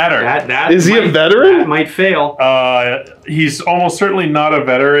going to matter. That Is he a veteran? That might fail. He's almost certainly not a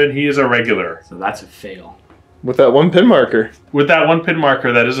veteran. He is a regular. So that's a fail. With that 1 pin marker. With that 1 pin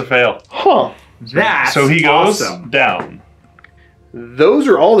marker, that is a fail. Huh. That's So he goes awesome. down. Those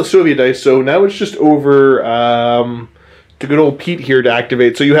are all the Soviet dice, so now it's just over to good old Pete here to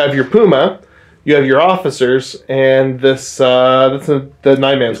activate. So you have your Puma, you have your officers, and this that's the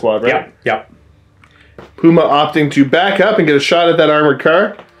 9-man squad, right? Yep, yep. Puma opting to back up and get a shot at that armored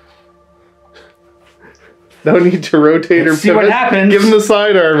car. No need to rotate or Let's see what pivot. happens. Give him the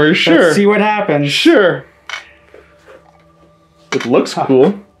side armor, sure. Let's see what happens. Sure. It looks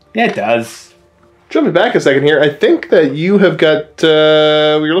cool. Yeah, it does. Jumping back a second here, I think that you have got, we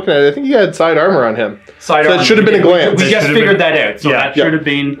were looking at it, I think you had side armor on him. Side So that armor. should have been a glance. We That just should have figured been- that out. So Yeah. that should have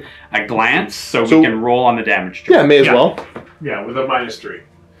been a glance, so So- we can roll on the damage. Yeah, may as Yeah. well. Yeah, with a -3.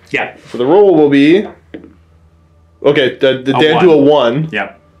 Yeah. So the roll will be, okay, the down to a 1,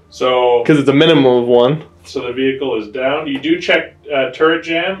 Yeah. So, because it's a minimum of 1. so the vehicle is down. You do check turret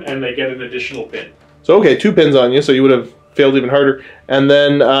jam, and they get an additional pin. So okay, 2 pins on you, so you would have failed even harder. And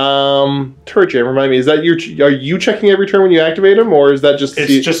then turret jam, remind me, is that are you checking every turn when you activate them, or is that just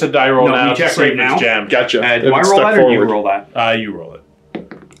It's just a die roll No, we now to check see right if now. it's jammed. gotcha? Do If I it's roll stuck that or do you forward. roll that? You roll it.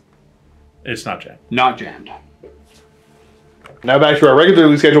 It's not jammed. Not jammed. Now back to our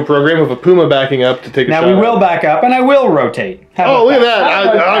regularly scheduled program with a Puma backing up to take a shot. Now we will back up, and I will rotate. Oh, look at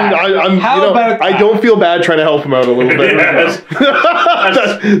that! I don't feel bad trying to help him out a little bit.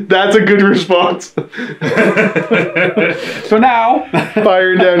 That's a good response. So now,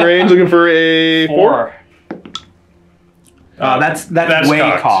 firing down range, looking for a 4. That's way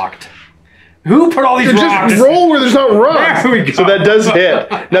cocked. Who put all these rocks? Just roll where there's not rocks. There we go. So that does hit.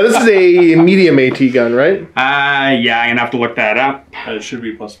 Now this is a medium AT gun, right? Yeah, I'm gonna have to look that up. It should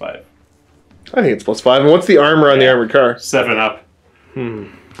be +5. I think it's +5. And what's the armor on the armored car? 7 up.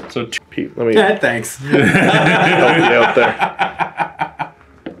 So Pete, let me help Thanks. you out there.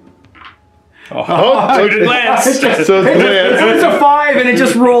 so it lands. So it lands. It was a 5 and it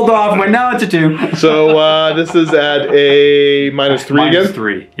just rolled off. Went now it's a 2. So this is at a -3 again.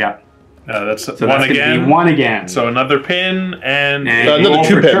 -3. Yeah. That's So 1 that's gonna again. be 1 again. So another pin and another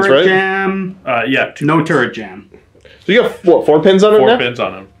 2 pins, turret right? Jam. yeah, 2 No turret jam. So you got what, 4 pins on it 4 now? pins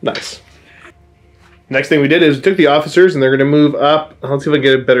on them. Nice. Next thing we did is we took the officers and they're going to move up. Let's see if I can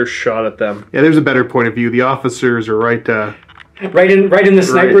get a better shot at them. Yeah, there's a better point of view. The officers are right. Right in the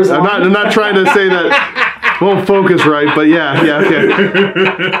sniper's line. I'm not trying to say that won't focus right, but yeah, okay.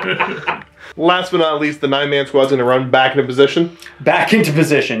 Last but not least, the 9-man squad's going to run back into position. Back into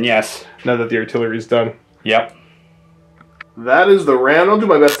position, yes. Now that the artillery's done. Yep. That is the round. I'll do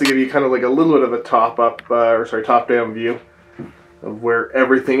my best to give you kind of like a little bit of a top-down view of where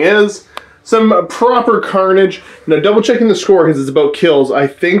everything is. Some proper carnage. Now, double checking the score because it's about kills. I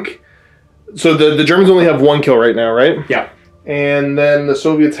think so. The Germans only have 1 kill right now, right? Yeah. And then the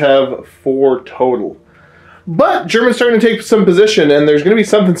Soviets have 4 total. But Germans starting to take some position, and there's going to be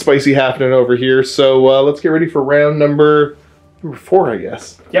something spicy happening over here. So let's get ready for round number 4, I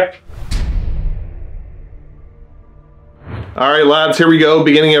guess. Yep. All right, lads, here we go.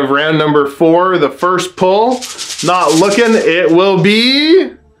 Beginning of round number 4. The first pull. Not looking. It will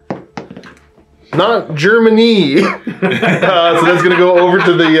be not Germany. So that's going to go over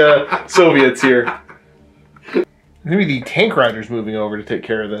to the Soviets here. Maybe the tank riders moving over to take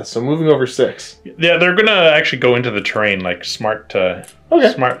care of this. So moving over 6. Yeah, they're gonna actually go into the terrain like smart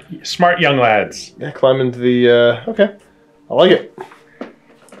young lads. Yeah, climb into the. Okay, I like it.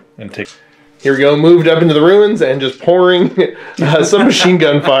 And take. Here we go. Moved up into the ruins and just pouring some machine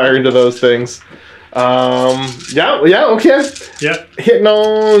gun fire into those things. Yeah, okay. Yeah. Hitting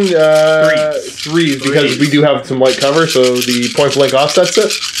on threes because we do have some light cover, so the point blank offsets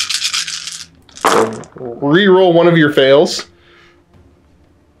it. Reroll one of your fails.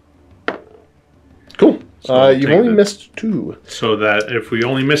 Cool. So you've only missed 2. So that if we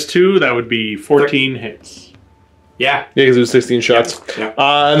only miss 2, that would be 14 hits. Yeah. Yeah, because it was 16 shots. Yeah.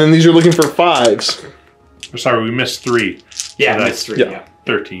 And then these are looking for 5s. Sorry, we missed 3. Yeah, so that's 3. yeah. Yeah.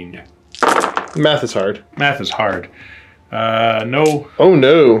 13. Yeah. Math is hard. Math is hard. No. Oh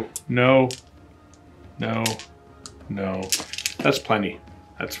no. No. No. No. That's plenty.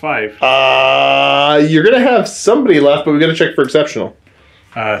 That's 5. You're gonna have somebody left, but we gotta check for exceptional.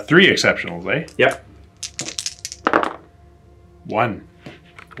 3 exceptionals, eh? Yep. 1.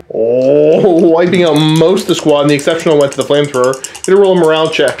 Oh, wiping out most of the squad, and the exceptional went to the flamethrower. Gonna roll a morale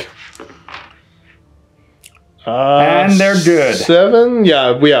check. And they're good. 7?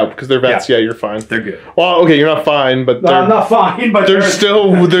 Yeah, because they're vets. Yeah. You're fine. They're good. Well, okay, you're not fine, but I'm not fine, but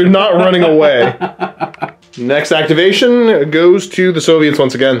they're not running away. Next activation goes to the Soviets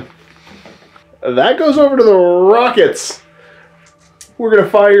once again. That goes over to the rockets. We're going to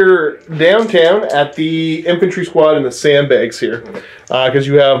fire downtown at the infantry squad and the sandbags here. Because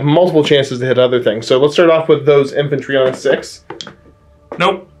you have multiple chances to hit other things. So let's start off with those infantry on a 6.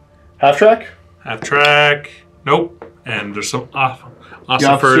 Nope. Half track? Half track. Nope. And there's some The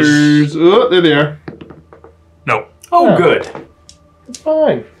officers. Oh, there they are. Nope. Oh, good. It's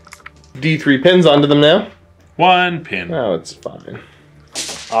fine. D3 pins onto them now. 1 pin. Oh, it's fine.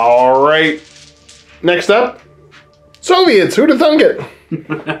 All right. Next up, Soviets. Who'd have thunk it?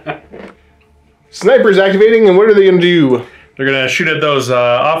 Snipers activating, and what are they going to do? They're going to shoot at those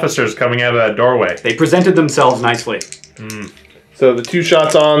officers coming out of that doorway. They presented themselves nicely. So the 2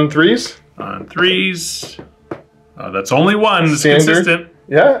 shots on 3s. On 3s. That's only 1. It's Standard. consistent.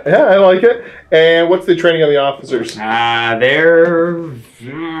 Yeah, I like it. And what's the training on the officers? They're better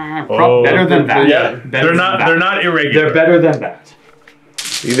than that. Yeah. They're not irregular. They're better than that.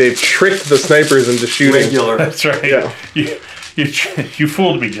 They've tricked the snipers into shooting. Regular. That's right. Yeah. You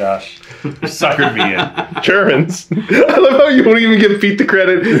fooled me, Josh. You suckered me in. Germans. I love how you won't even give Pete the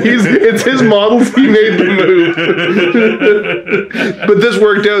credit. It's his models. He made the move. But this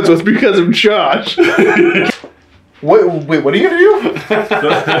worked out, so it's because of Josh. Wait, what are you gonna do?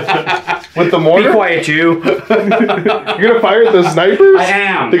 With the mortar? Be quiet, you. You're gonna fire at the snipers? I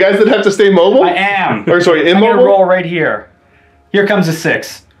am. The guys that have to stay mobile? I am. Or sorry, I'm immobile? gonna roll right here. Here comes a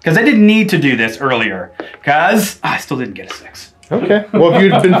 6. Because I didn't need to do this earlier. Because I still didn't get a 6. Okay. Well, if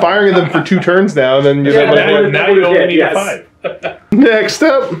you'd been firing at them for 2 turns now, then you're Now you only need a 5. Next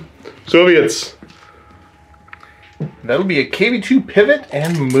up, Soviets. That'll be a KV2 pivot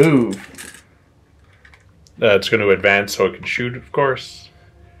and move. It's going to advance so it can shoot, of course,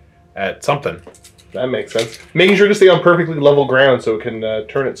 at something. That makes sense. Making sure to stay on perfectly level ground so it can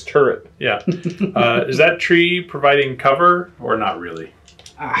turn its turret. Yeah. Is that tree providing cover or not really?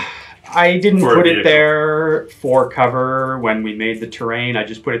 I didn't For a put it vehicle. there for cover when we made the terrain. I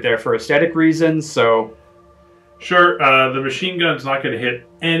just put it there for aesthetic reasons, so... Sure, the machine gun's not going to hit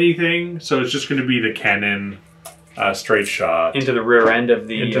anything, so it's just going to be the cannon straight shot. Into the rear end of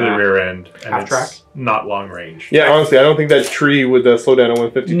the... Into the rear end. And half it's track? not long range. Yeah, honestly, I don't think that tree would slow down a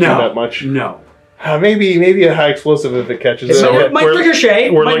 152 that much. No. Maybe a high explosive if it catches it. So it might ricochet.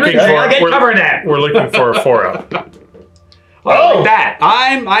 We're Might looking ricochet. for- I'll get we're- cover then. We're looking for a 4-up. Oh, like that.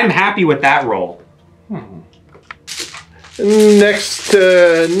 I'm happy with that roll. Next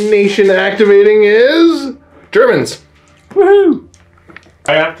nation activating is Germans. Woohoo!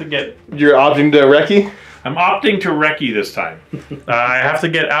 I have to get... You're opting to Recce? I'm opting to recce this time. I have to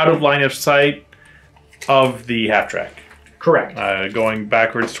get out of line of sight of the half track. Correct. Going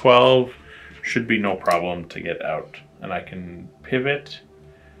backwards 12 should be no problem to get out. And I can pivot.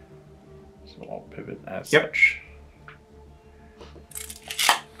 So I'll pivot as such.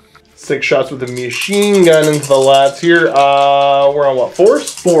 6 shots with the machine gun into the lats here. We're on what,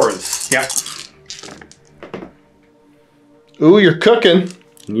 4s? 4s. Yep. Ooh, you're cooking.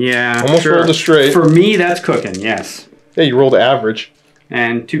 Yeah. Almost rolled a straight. For me, that's cooking, yes. Yeah, you rolled average.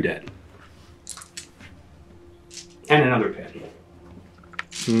 And 2 dead. And another pin.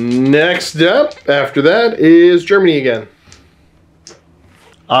 Next up, after that, is Germany again.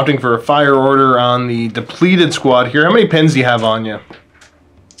 Opting for a fire order on the depleted squad here. How many pins do you have on you?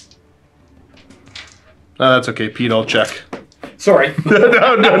 Oh, that's okay, Pete, I'll check. Sorry.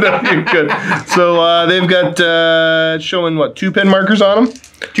 no, you're good. So they've got showing, what, 2 pin markers on them?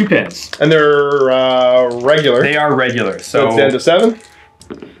 2 pins. And they're regular. They are regular, So so... it's down to 7.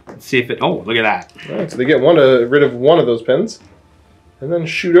 Let's see if it... Oh, look at that. All right, so they get rid of 1 of those pins. And then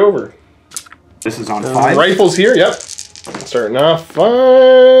shoot over. This is on 5. Rifles here, yep. Starting off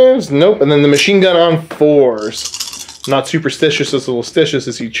 5s. Nope. And then the machine gun on 4s. Not superstitious as little stitious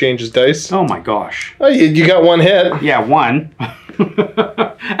as he changes dice. Oh my gosh. Oh, you got 1 hit. Yeah, 1.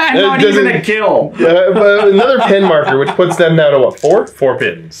 And not even a kill. But another pin marker, which puts them now to what, 4? 4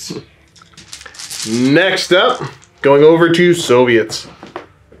 pins. Next up, going over to Soviets.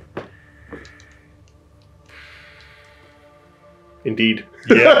 Indeed.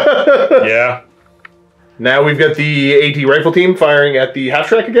 Yeah. Yeah. Now we've got the AT rifle team firing at the half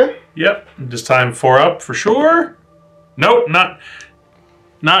track again. Yep. This time 4-up for sure. Nope, not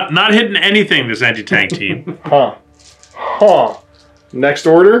hitting anything, this anti-tank team. Huh. Next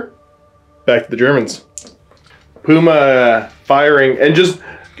order, back to the Germans. Puma firing and just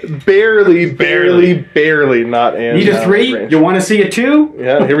barely not in. Need a 3? range. You want to see a 2?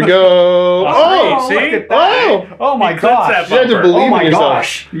 Yeah, here we go. Oh, see? Look at that. Oh my gosh. You had to believe Oh my in yourself.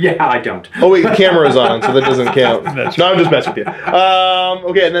 gosh. Yeah, I don't. Oh wait, the camera's on, so that doesn't count. No, I'm just messing with you.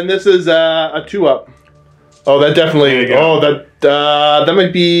 Okay, and then this is a 2-up. Oh, that definitely. Oh, that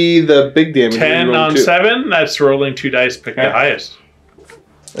might be the big damage. 10 on 7. That's rolling 2 dice. Pick the highest.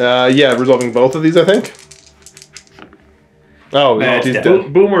 Yeah, resolving both of these, I think. Oh, It's he's dead.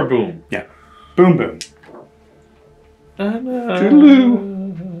 dead. Boom or boom. Yeah. Boom, boom.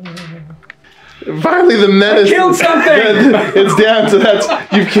 Toodaloo. Finally, the menace. Killed something. It's down. So that's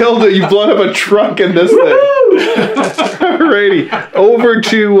you've killed it. You've blown up a truck in this thing. Alrighty, over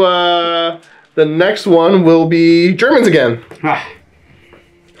to the next one will be Germans again. Oh,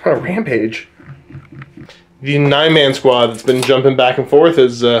 rampage. The 9-man squad that's been jumping back and forth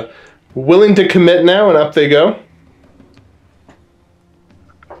is willing to commit now, and up they go.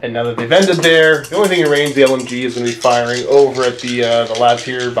 And now that they've ended there, the only thing in range, the LMG, is going to be firing over at the lads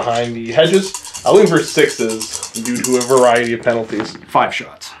here behind the hedges. I'm looking for 6s due to a variety of penalties. 5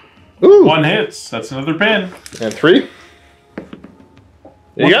 shots. Ooh. 1 hits. That's another pin. And 3. You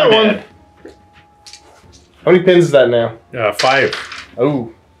One got for one. dead. How many pins is that now? 5.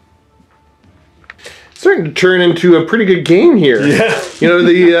 Oh. Starting to turn into a pretty good game here. Yeah. You know,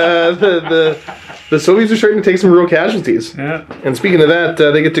 the Soviets are starting to take some real casualties. Yeah. And speaking of that,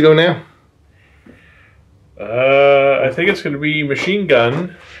 they get to go now. I think it's going to be machine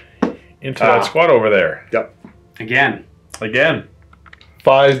gun into that squad over there. Yep. Again. Again.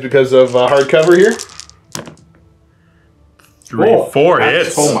 5s because of hardcover here. 3, 4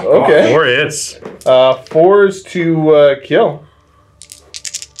 hits. Oh my god. Okay. 4 hits. 4s to kill.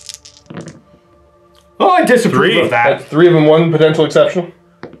 Oh, I disapprove 3. of that. That's 3 of them, 1 potential exception.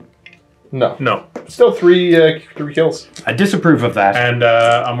 No. No. Still 3 kills. I disapprove of that. And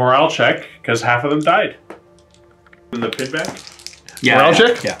a morale check, because half of them died. In the pin back? Yeah, Morale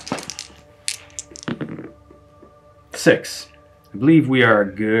check? Yeah. 6. I believe we are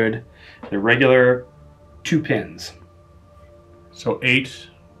good. The regular 2 pins. So 8.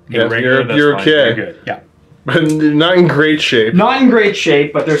 Yeah, regular, that's you're fine. okay. You're good. Yeah. But not in great shape. Not in great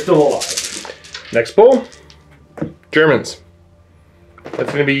shape, but they're still alive. Next pull. Germans. That's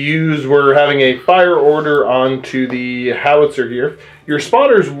going to be used. We're having a fire order onto the howitzer here. Your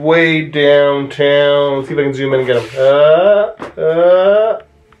spotter's way downtown. Let's see if I can zoom in and get him.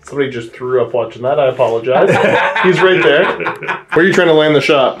 Somebody just threw up watching that. I apologize. He's right there. Where are you trying to land the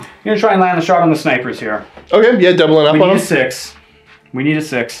shot? I'm going to try and land the shot on the snipers here. Okay, yeah, doubling up We on need him. a 6. We need a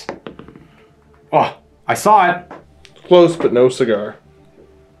 6. Oh, I saw it. Close, but no cigar.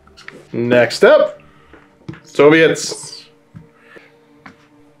 Next up, Soviets.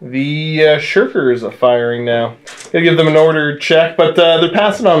 The Shirkers are firing now. Gotta give them an order check, but they're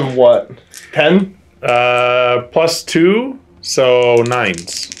passing on what? 10? +2, so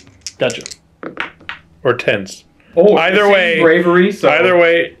 9s. Gotcha. Or 10s. Oh, Either same way- bravery. So Either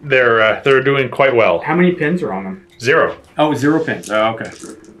way, they're doing quite well. how many pins are on them? 0. Oh, 0 pins. Oh, okay.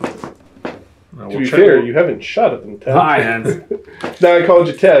 To be fair, you haven't shot at them, Ted. Hi, Hans. Now I called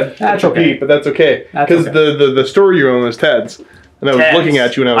you Ted. That's Pete, okay. but that's okay. That's Because okay. the story you own was Ted's. And I was Ted's. looking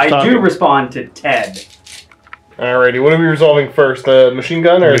at you when I was talking. do respond to Ted. Alrighty, what are we resolving first? The machine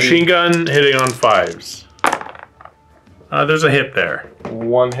gun or Machine gun hitting on 5s. There's a hit there.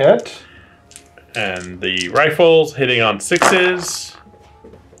 1 hit? And the rifles hitting on 6s.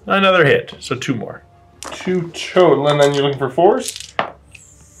 Another hit, so 2 more. 2 total, and then you're looking for 4s?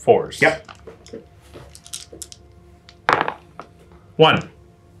 4s. Yep. 1.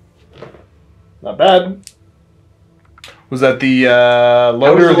 Not bad. Was that the loader?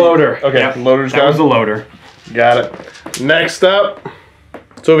 That was the loader. Okay, Yep. loader's That gone. was the loader. Got it. Next up,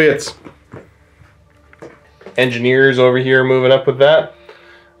 Soviets. Engineers over here moving up with that.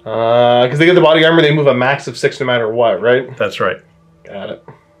 Because they get the body armor, they move a max of 6 no matter what, right? That's right. Got it.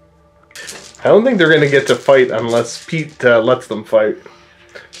 I don't think they're going to get to fight unless Pete lets them fight.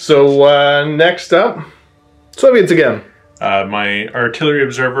 So next up, Soviets again. My artillery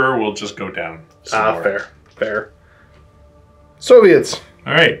observer will just go down. some more. Fair. Soviets.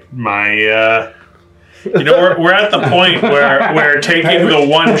 All right, my. You know, we're at the point where taking the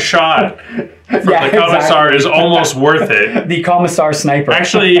one shot from the commissar is almost worth it. The commissar sniper.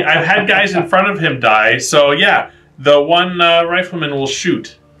 Actually, I've had guys in front of him die, so yeah, the one rifleman will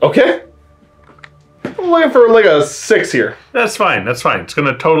shoot. Okay. I'm looking for like a 6 here. That's fine. That's fine. It's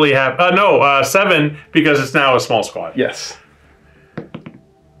gonna totally happen. No, 7 because it's now a small squad. Yes.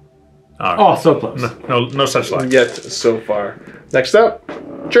 Oh, so close. No such luck. Yet so far. Next up,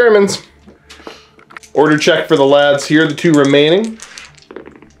 Germans. Order check for the lads here, the 2 remaining.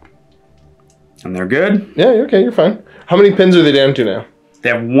 And they're good. Yeah, you're okay, you're fine. How many pins are they down to now? They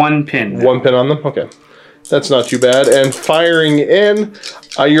have 1 pin. now. 1 pin on them? Okay. That's not too bad. And firing in,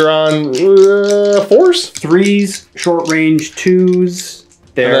 you're on 4s? 3s, short range 2s.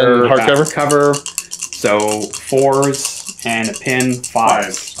 They're And then hardcover? cover. So 4s and a pin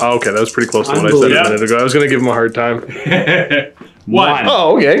 5s. Oh, okay, that was pretty close to what I said a Unbelievable. minute ago. I was going to give him a hard time. 1.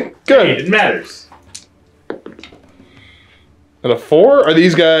 Oh, okay, good. It matters. And a 4? Are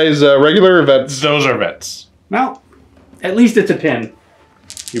these guys regular or vets? Those are vets. Well, at least it's a pin.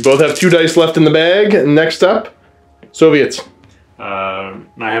 You both have 2 dice left in the bag. And next up, Soviets. I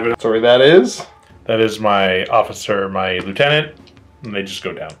have it. Sorry, that is? That is my officer, my lieutenant, and they just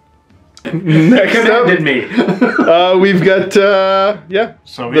go down. Next up, Commanded me. we've got, yeah,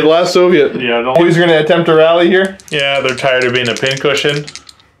 Soviets. the last Soviet. Yeah, Who's going to attempt to rally here? yeah, they're tired of being a pincushion.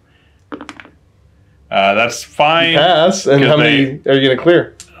 That's fine. Pass. And how Because many are you going to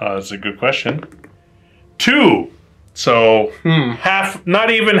clear? That's a good question. 2. So half, not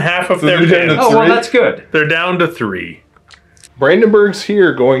even half of their they're down to pins. Oh, well, 3? that's good. They're down to 3. Brandenburg's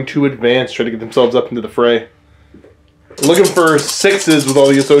here going to advance, try to get themselves up into the fray. Looking for 6s with all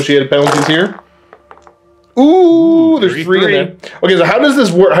the associated penalties here. Ooh, there's 3 in there. Okay, so how does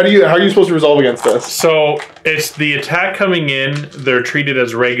this work? How are you supposed to resolve against this? So it's the attack coming in. They're treated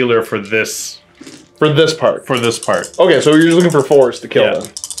as regular for this For this part. part. Okay, so you're just looking for 4s to kill Yeah.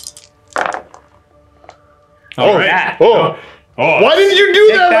 them. All Oh, right. oh. Oh, Why didn't you do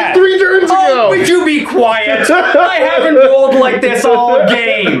Take that, that. like 3 turns ago? Oh, would you be quiet? I haven't rolled like this all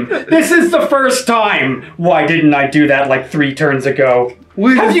game. This is the first time. Why didn't I do that like 3 turns ago?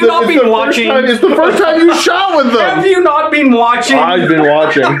 Have you not been watching? It's the first time you shot with them. Have you not been watching? I've been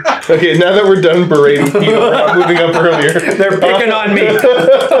watching. Okay, now that we're done berating people for not moving up earlier. They're picking on me.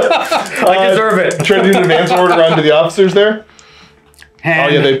 I deserve it. Trying to do an advance order onto the officers there.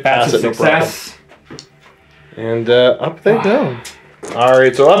 And yeah, they that's pass a it, no success. And up they go. All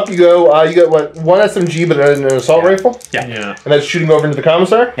right, so up you go. You got what? 1 SMG, but an assault rifle? Yeah. And that's shooting over into the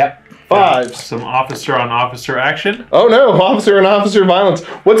commissar? Yep. 5s. Some officer-on-officer action. Oh no, officer and officer violence.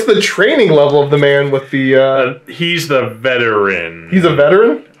 What's the training level of the man with the... He's the veteran. He's a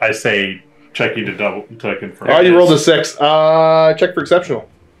veteran? I say checking to confirm. Oh, you rolled a 6. Check for exceptional.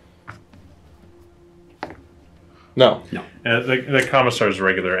 No. The commissar's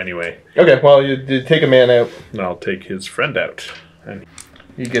regular anyway. Okay, well, you take a man out. And I'll take his friend out. And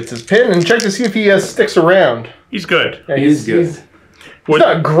He gets his pin and check to see if he sticks around. he's good. Yeah, He's good. He's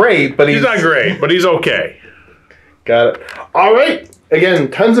not great, but He's not great, but he's okay. Got it. All right.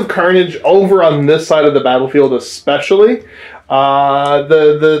 Again, tons of carnage over on this side of the battlefield, especially.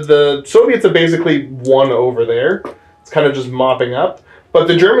 The Soviets have basically won over there. It's kind of just mopping up. But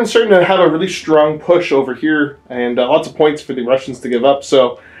the Germans starting to have a really strong push over here, and lots of points for the Russians to give up.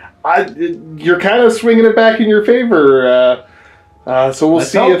 So you're kind of swinging it back in your favor. So we'll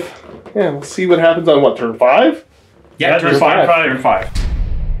see we'll see what happens on what, turn 5? Yeah, turn 5. Turn 5.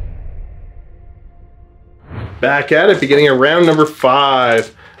 Back at it, beginning of round number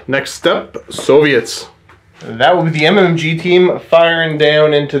 5. Next up, Soviets. That will be the MMG team firing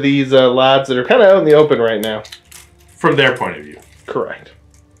down into these lads that are kind of out in the open right now. From their point of view. Correct.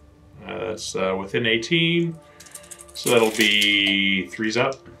 That's within 18. So that'll be 3s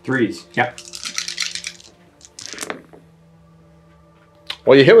up. 3s. Yep.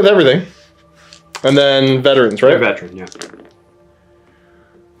 Well, you hit with everything. And then veterans, right? They're veteran, yeah.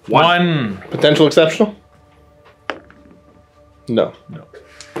 1. Potential exceptional? No. No.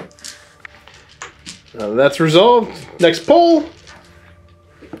 That's resolved. Next poll.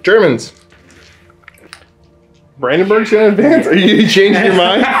 Germans. Brandenburg's gonna advance? Are you changing your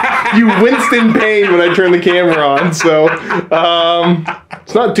mind? You winced in pain when I turned the camera on, so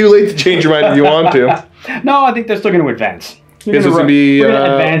it's not too late to change your mind if you want to. No, I think they're still going to advance. Guess it's gonna be. We're going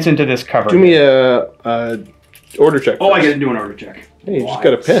to advance into this cover. Do me a order check. Oh, I first. get to do an order check. Hey, you just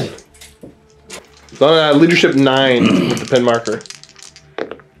got a pin. It's on leadership 9 with the pin marker.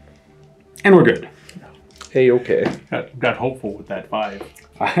 And we're good. Hey, okay. Got hopeful with that 5.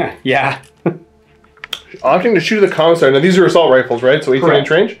 Yeah. Opting to shoot the commissar. Now, these are assault rifles, right? So 18 inch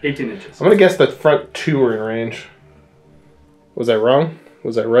range? 18 inches. I'm going to guess the front 2 are in range. Was I wrong?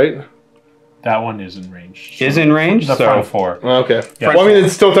 Was I right? That one is in range. Is in range? The front 4. Okay. Yeah. Well, I mean,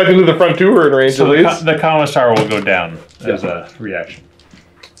 it's still technically the front 2 are in range So at least. the commissar will go down as a reaction.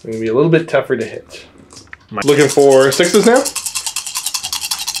 It's going to be a little bit tougher to hit. Looking for 6s now?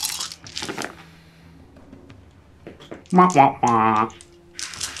 Wah, wah, wah.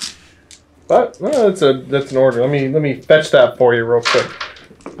 But that's an order. Let me fetch that for you real quick.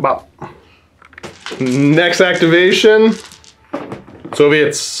 Wow. Next activation.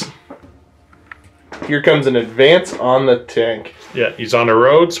 Soviets. Here comes an advance on the tank. Yeah, he's on the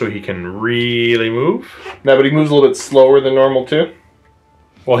road, so he can really move. Now, but he moves a little bit slower than normal too.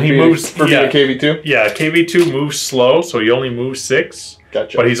 Well, he moves for being a KV2. Yeah, KV2 moves slow, so he only moves 6.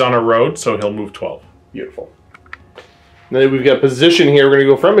 Gotcha. But he's on a road, so he'll move 12. Beautiful. Then we've got position here. We're going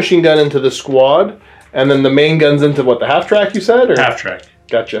to go front machine gun into the squad, and then the main guns into what, the half track you said? Or? Half track.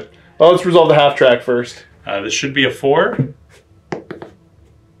 Gotcha. Well, let's resolve the half track first. This should be a 4.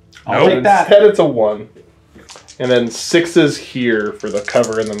 I'll take that. Instead, it's a 1. And then 6s here for the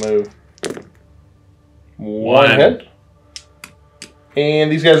cover and the move. 1 hit.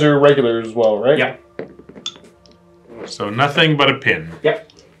 And these guys are regulars as well, right? Yep. So nothing but a pin. Yep.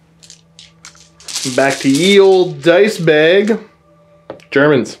 Back to ye old dice bag.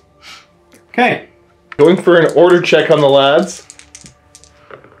 Germans. Okay. Going for an order check on the lads.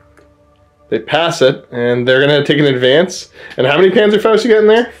 They pass it, and they're going to take an advance. And how many Panzerfaust you got in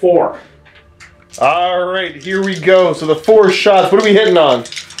there? 4. All right, here we go. So the 4 shots. What are we hitting on?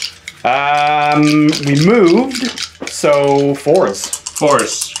 We moved, so 4s.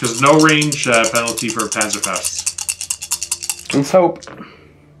 4s, because no range penalty for Panzerfaust. Let's hope.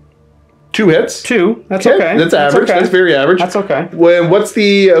 2 hits. 2. That's okay. That's average. okay. That's very average. That's okay. What's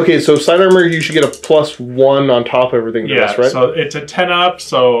the... Okay, so side armor, you should get a +1 on top of everything to us, right? So it's a 10 up,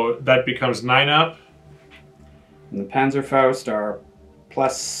 so that becomes 9 up. And the Panzerfaust are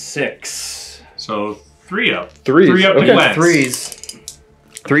 +6. So 3 up. Threes. 3 up Okay. to Lance.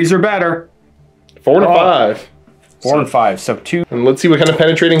 Threes are better. 4 and 5. 4 and 5, so 2. And let's see what kind of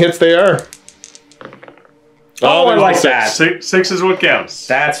penetrating hits they are. Oh, I there's like a that. 6 is what counts.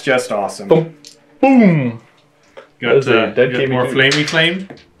 That's just awesome. Boom. Boom. Got, That's a dead got gaming more thing. flamey flame.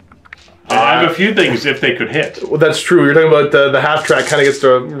 I have a few things if they could hit. Well, that's true. You're talking about the half track kind of gets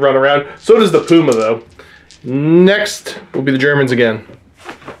to run around. So does the Puma, though. Next will be the Germans again.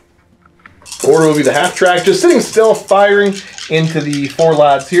 Order will be the half track, just sitting still, firing into the 4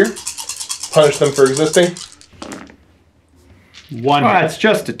 lads here. Punish them for existing. 1 hit. It's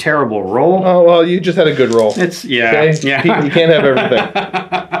just a terrible roll. Oh, well, you just had a good roll. It's, yeah. Okay? Yeah. You can't have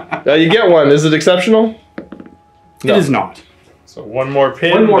everything. You get one. Is it exceptional? No. It is not. So 1 more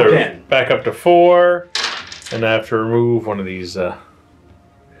pin. One more They're pin. Back up to 4. And I have to remove one of these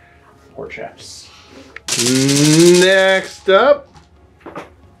poor chaps. Next up,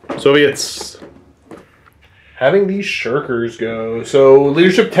 Soviets. Having these shirkers go. So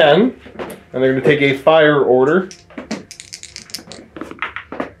leadership 10, and they're going to take a fire order.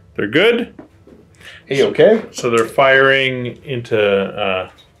 They're good. Hey, okay. So they're firing into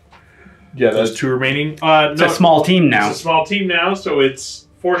Yeah, those that's 2 remaining. It's a small team now. It's a small team now, so it's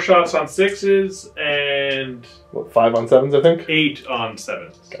 4 shots on 6s and what, 5 on 7s, I think. 8 on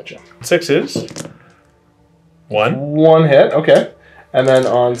 7s. Gotcha. 6s. 1. 1 hit, okay. And then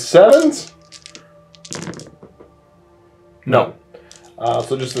on 7s, no.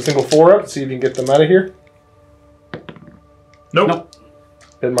 So just a single 4 up. See if you can get them out of here. Nope.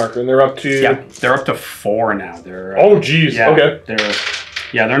 Pin marker, and they're up to. Yeah, they're up to 4 now. They're Oh, geez. yeah, Okay.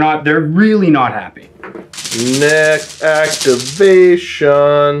 they're really not happy. Next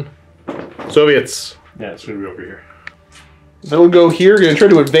activation. Soviets. Yeah, it's going to be over here. They'll go here. Going to try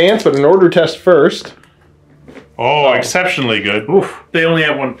to advance, but an order test first. Oh, exceptionally good. Oof. They only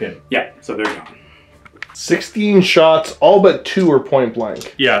have 1 pin. Yeah, so they're gone. 16 shots, all but 2 are point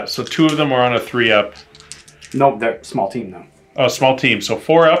blank. Yeah, so 2 of them are on a 3 up. Nope, they're small team though. Oh, small team. So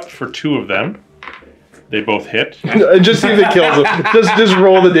 4 up for 2 of them. They both hit. Just see if it kills them. Just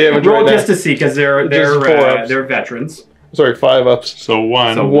roll the damage Roll right just to see because they're Just 4 ups. they're veterans. now. Sorry, 5 ups. So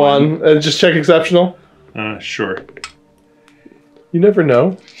 1. So 1. Just check exceptional. Sure. You never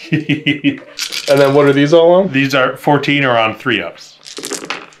know. These And then what are these all on? are 14 are on 3 ups.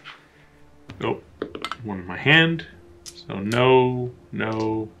 Oh, 1 in my hand. So no.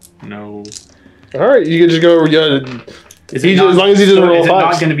 All right, you can just go. Yeah, Is as long as he doesn't roll is it not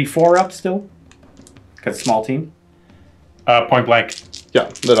fives. going to be 4 up still? Because small team. Point blank. Yeah,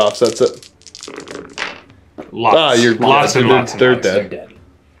 that offsets it. Lots. You're lots and lots. They're They're dead. dead.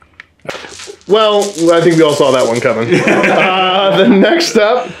 Well, I think we all saw that one coming. The next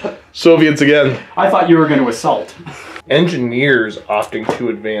up, Soviets again. I thought you were going to assault. Engineers opting to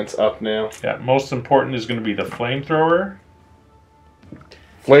advance up now. Yeah, most important is going to be the flamethrower.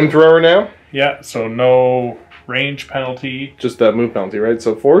 Flamethrower now. Yeah, so no range penalty. Just that move penalty, right?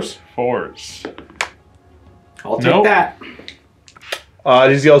 So force. 4s. I'll take Nope. that.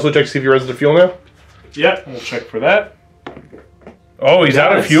 Does he also check to see if he runs the fuel now? Yeah, we'll check for that. Oh, he's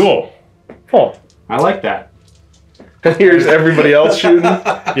out of Nice. fuel. Oh. I like that. And here's everybody else shooting.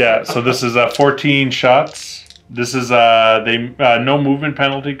 Yeah, so this is 14 shots. This is no movement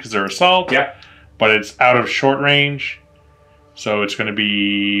penalty because they're assault. Yeah. But it's out of short range, so it's going to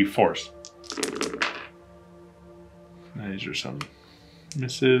be force. These are some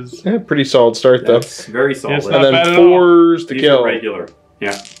misses. Yeah, pretty solid start though. That's very solid. It's And not bad then at all. 4s to These kill. are regular.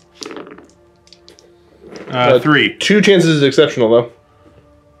 Yeah. 3. 2 chances is exceptional though.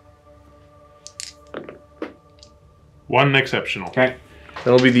 1 exceptional. Okay.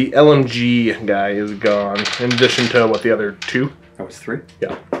 That'll be the LMG guy is gone. In addition to what the other 2. That was 3.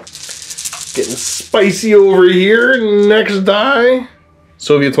 Yeah. Getting spicy over here. Next die.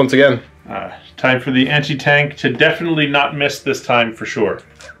 Soviets once again. Time for the anti-tank to definitely not miss this time for sure.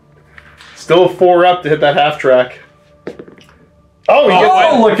 Still 4 up to hit that half track. Oh, he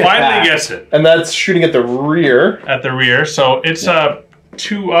gets it. look at Finally that. gets it And that's shooting at the rear. at the rear. So it's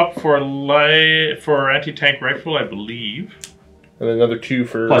 2 up for anti-tank rifle, I believe. And another 2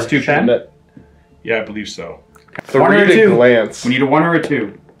 for Plus 2 shooting pen? at Yeah, I believe so. 3 1 or to 2. glance. We need a 1 or a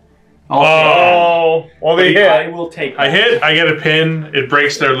 2. Oh, well they I hit. will take I that. hit, I get a pin, it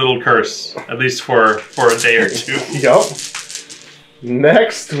breaks their little curse, at least for a day or 2. Yup.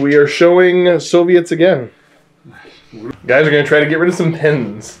 Next, we are showing Soviets again. Guys are going to try to get rid of some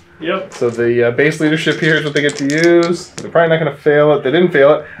pins. Yep. So the base leadership here is what they get to use. They're probably not going to fail it. They didn't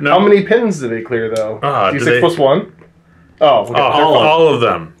fail it. No. How many pins did they clear, though? Do D6 they- plus 1? Oh, okay. All of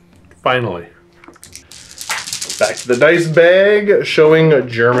them. Finally. Back to the dice bag, showing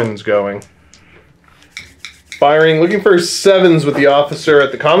Germans going. Firing, looking for 7s with the officer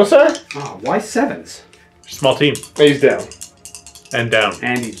at the commissar. Oh, why 7s? Small team. He's down. And down.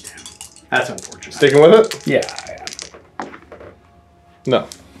 And he's down. That's unfortunate. Sticking with it? Yeah, I am. No.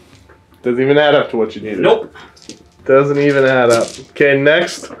 Doesn't even add up to what you needed. Nope. Doesn't even add up. Okay,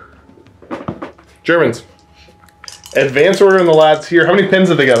 next. Germans. Advance order on the lads here. How many pins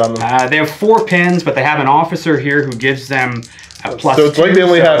have they got on them? They have 4 pins, but they have an officer here who gives them a plus. So it's like they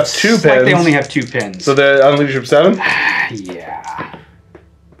only have 2 pins. Like they only have 2 pins. So they're on leadership 7? Yeah.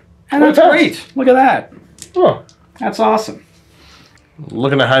 And that's great. Look at that. Oh. That's awesome.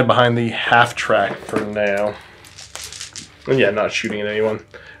 Looking to hide behind the half track for now. And yeah, not shooting at anyone.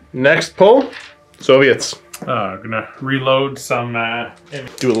 Next pull, Soviets. Gonna reload some.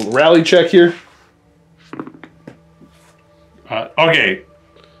 Do a little rally check here. Okay.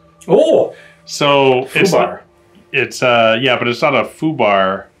 Oh. So Fubar. it's yeah, but it's not a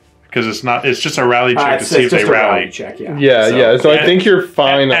foobar because it's not. It's just a rally check to see if they rally. Check, yeah. Yeah, so I think you're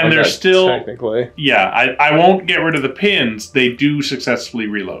fine. And on they're that, still technically. Yeah, I won't get rid of the pins. They do successfully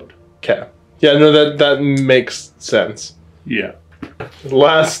reload. Okay. Yeah, no, that makes sense. Yeah.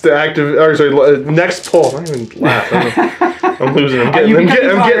 Last active, or sorry, next pull. I don't even laugh. I'm losing. I'm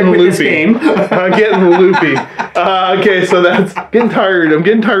getting loopy. I'm getting loopy. Okay, so that's getting tired. I'm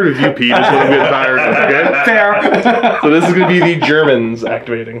getting tired of you, Pete. Is what I'm getting tired of. Okay. Fair. So this is going to be the Germans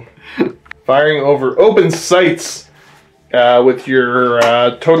activating, firing over open sights with your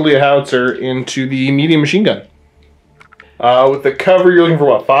totally a howitzer into the medium machine gun. With the cover, you're looking for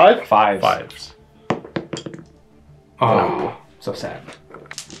what? 5? 5s. Oh, so sad.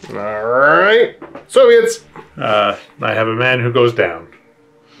 All right, Soviets. I have a man who goes down.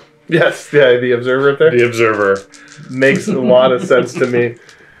 Yes, yeah, the observer up there. The observer Makes a lot of sense to me.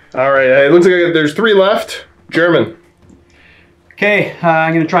 All right, it looks like there's 3 left. German. Okay,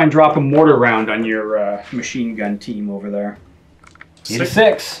 I'm going to try and drop a mortar round on your machine gun team over there. Need a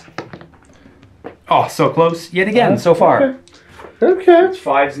 6. Oh, so close. Yet again, so far. Okay. It's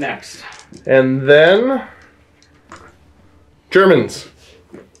 5s next. And then Germans.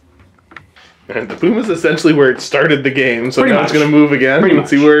 And the boom is essentially where it started the game, so Pretty now it's much. going to move again and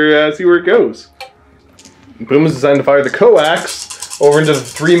see where it goes. Boom is designed to fire the coax over into the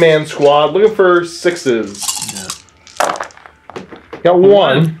 3-man squad, looking for 6s. Yeah. Got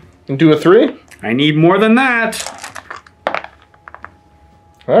 1 and do a 3. I need more than that.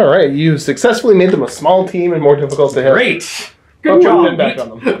 All right, you successfully made them a small team and more difficult to hit. Great. Good Good job. Pin back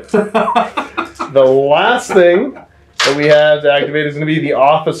on them. The last thing that we have to activate is going to be the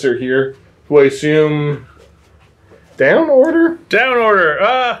officer here, who I assume down order? down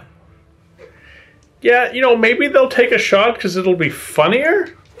order. Yeah, maybe they'll take a shot because it'll be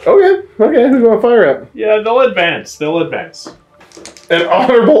funnier. Okay, who's going to fire at? Yeah, they'll advance. An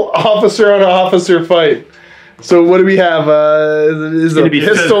honorable officer on an officer fight. So what do we have? Is it a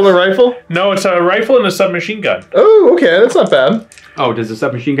pistol and a rifle? No, it's a rifle and a submachine gun. Oh, okay, that's not bad. Oh, does the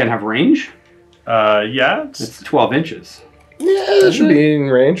submachine gun have range? Yeah. It's 12 inches. Yeah, that should be in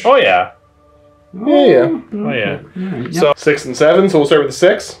range. Oh yeah. Yeah. Oh yeah. Right, So 6 and 7, so we'll start with the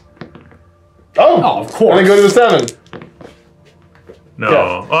 6. Oh, of course. And then go to the 7. No.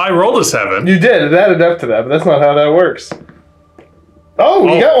 Yeah. Oh, I rolled a 7. You did. It added up to that, but that's not how that works. Oh,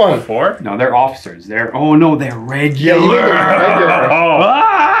 you got one. 4. No, they're officers. They're regular. Yeah, you got regular.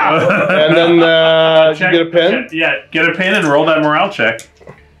 Oh. And then you get a pin. Get a pin and roll that morale check.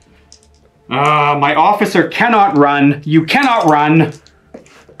 My officer cannot run. You cannot run.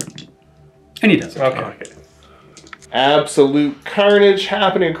 And he does. Okay. Absolute carnage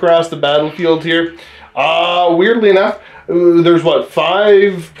happening across the battlefield here. Weirdly enough, there's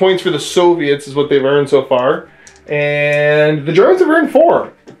 5 points for the Soviets is what they've earned so far. And the Germans have earned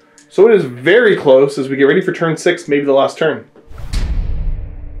 4. So it is very close as we get ready for turn 6, maybe the last turn.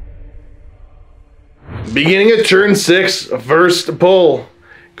 Beginning of turn 6, first pull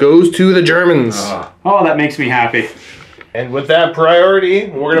goes to the Germans. Oh, that makes me happy. And with that priority,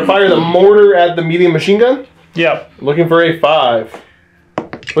 we're going to fire the mortar at the medium machine gun. Yep. Looking for a 5.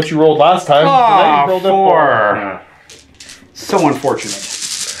 What you rolled last time. Ah, You rolled a 4. So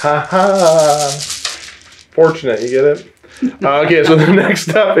unfortunate. Haha. Fortunate, you get it? Okay, so the next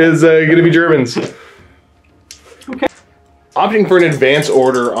up is going to be Germans. Okay. Opting for an advance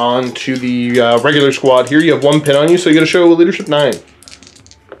order onto the regular squad here. You have 1 pin on you, so you got to show leadership 9.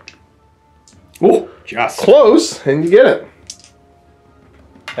 Oh, just. Close, and you get it.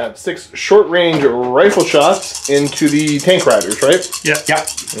 Have 6 short-range rifle shots into the tank riders, right? Yep. Yep.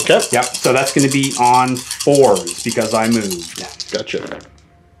 Okay. Yep. So that's going to be on 4s because I moved. Gotcha.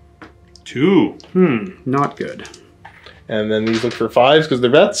 2. Not good. And then these look for 5s because they're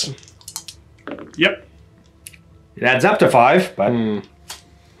vets. Yep. It adds up to 5, but...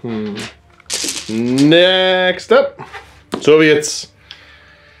 Next up, Soviets.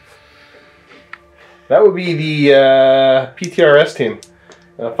 That would be the PTRS team.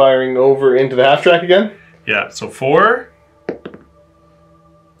 Firing over into the half track again. Yeah, so 4.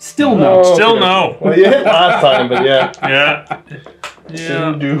 Still no. Still no. Well, you hit last time, but yeah. Yeah.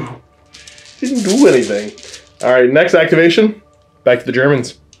 Didn't do anything. All right, next activation. Back to the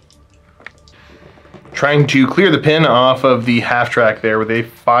Germans. Trying to clear the pin off of the half track there with a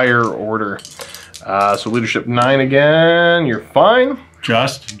fire order. So leadership 9 again. You're fine.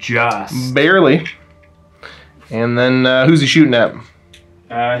 Just. Barely. And then who's he shooting at?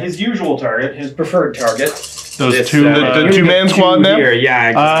 His usual target, his preferred target. Those It's, two. The two-man squad now? Here. Yeah,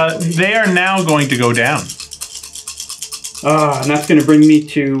 exactly. They are now going to go down. And that's going to bring me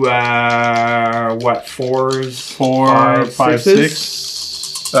to, what, 4s? 4, 5, 6s?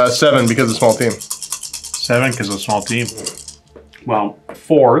 6. 7 because of small team. 7 because of a small team. Well,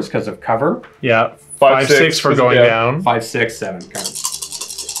 4s because of cover. Yeah. 5, 6 for going down. 5, 6, 7 cover.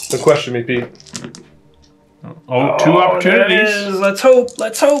 Don't question me, Pete. Oh, 2 opportunities. Let's hope.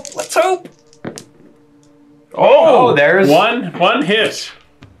 Let's hope. Let's hope. Oh, there's one hit.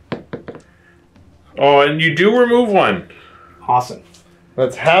 Oh, and you do remove 1. Awesome.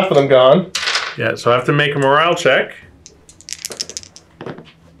 That's half of them gone. Yeah, so I have to make a morale check.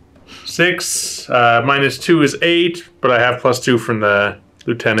 6 minus 2 is 8, but I have +2 from the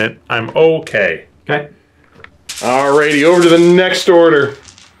lieutenant. I'm okay. Okay. Alrighty, over to the next order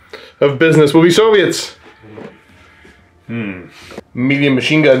of business will be Soviets. Medium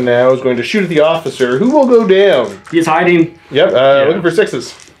machine gun now is going to shoot at the officer, who will go down. He's hiding. Yep, looking for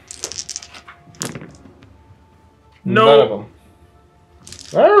 6s. No. None of them.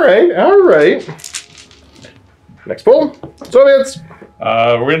 Alright. Next pull. Soviets.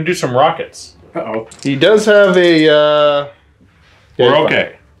 We're going to do some rockets. Uh-oh. He does have a... We're he's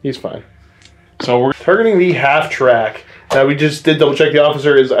okay. Fine. He's fine. So we're Targeting the half track. Now we just did double check the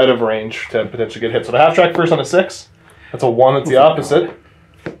officer is out of range to potentially get hit. So the half track first on a 6. That's a 1, that's the opposite.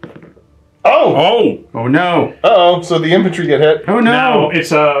 Oh! Oh no. Uh-oh, so the infantry get hit. Oh no. Now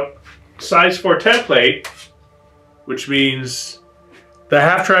it's a size 4 template, which means the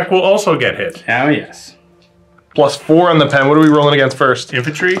half track will also get hit. Oh yes. +4 on the pen. What are we rolling against first?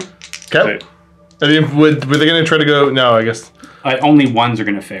 Infantry. Okay. Were they going to try to go? No, I guess. Only 1s are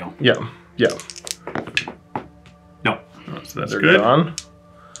going to fail. Yeah. No. Oh, so that's They're good. gone.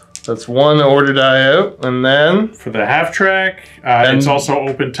 That's 1 order die out, and then For the half track, it's also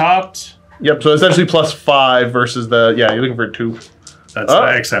open topped. yep. So essentially +5 versus the you're looking for 2. That's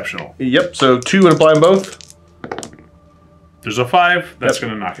exceptional. Yep. So 2 and apply them both. There's a 5. That's Yep.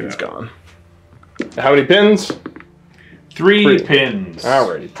 going to knock it It's out. gone. How many pins? 3 pins.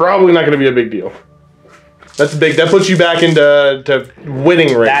 Alrighty. Probably not going to be a big deal. That's big. That puts you back into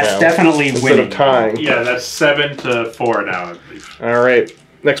winning right now. That's definitely instead winning. of tying. Yeah, that's 7 to 4 now, I believe. All right.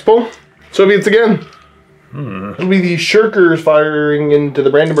 Next pull. Soviets again. It'll be the Shirkers firing into the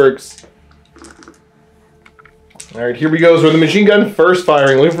Brandenburgs. All right, here we go. So with the machine gun first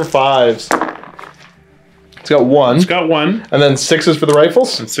firing, looking for 5s. It's got 1. It's got 1, And then 6s for the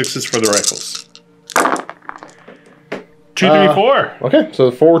rifles. and 6 for the rifles. 2, 3, 4. Okay,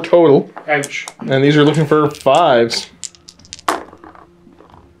 so 4 total. Ouch. And these are looking for 5s.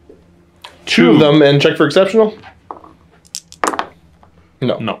 2 of them, and check for exceptional.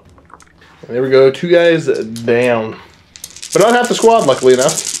 No. No. There we go. 2 guys down. But not half the squad, luckily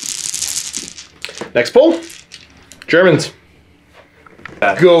enough. Next pull. Germans.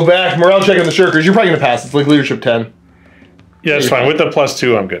 Go back. Morale check on the Shirkers. You're probably going to pass. It's like leadership 10. Yeah, it's fine. With the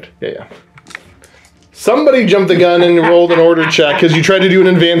 +2, I'm good. Yeah. Somebody jumped the gun and rolled an order check because you tried to do an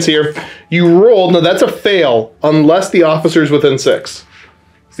advance here. You rolled. No, that's a fail unless the officer's within 6.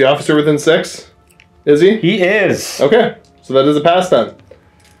 Is the officer within 6? Is he? He is. Okay. So that is a pass then.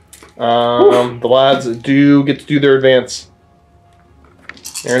 The lads do get to do their advance.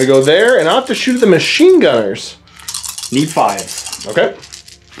 They're going to go there, and I'll have to shoot the machine gunners. Need 5s. Okay.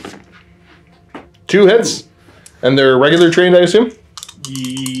 2 hits. And they're regular trained, I assume?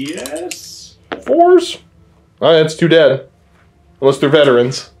 Yes. 4s? Oh, that's 2 dead. Unless they're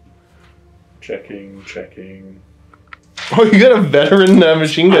veterans. Checking. Oh, you got a veteran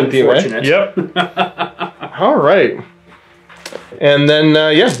machine gun team, eh? Unfortunate. Yep. All right. And then,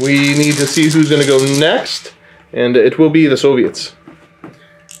 we need to see who's going to go next. And it will be the Soviets.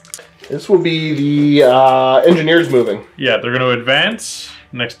 This will be the engineers moving. Yeah, they're going to advance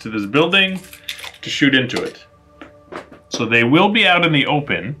next to this building to shoot into it. So they will be out in the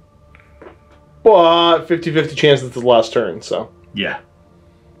open. But 50-50 chance it's the last turn, so. Yeah.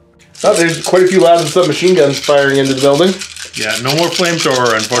 Oh, there's quite a few labs and submachine guns firing into the building. Yeah, no more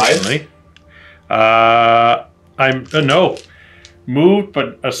flamethrower, unfortunately. No. Moved,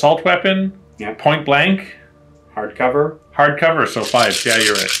 but assault weapon, point blank. Hardcover. Hardcover, so 5. Yeah,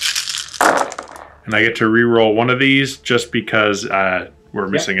 you're right. And I get to re-roll one of these just because we're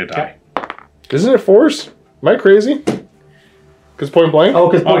missing a die. Isn't it 4s? Am I crazy? Because point blank? Oh,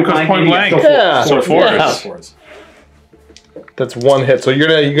 because point blank. Yeah. So 4s. That's 1 hit. So you're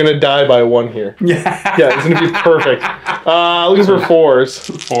gonna die by 1 here. Yeah. Yeah, it's gonna be perfect. Looking for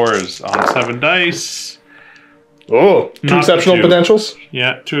 4s. 4s on 7 dice. Oh, 2 Not exceptional two. potentials?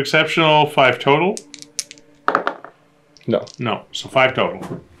 Yeah, 2 exceptional, 5 total. No. No, so 5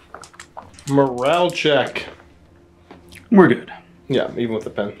 total. Morale check. We're good. Yeah, even with the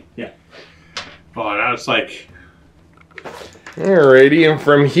pen. Yeah. Oh, now it's like... Alrighty, and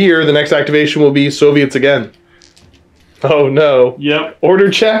from here, the next activation will be Soviets again. Oh no. Yep.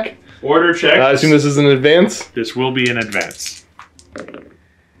 Order check. Order check. I assume this is an advance. This will be an advance.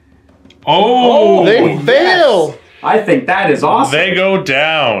 Oh! They fail! I think that is awesome. They go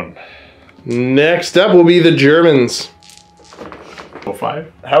down. Next up will be the Germans.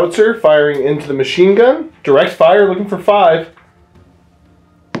 5. Howitzer firing into the machine gun. Direct fire looking for 5.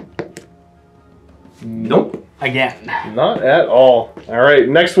 Nope. Again. Not at all. Alright,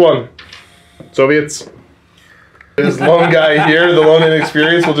 next one. Soviets. This lone guy here, the lone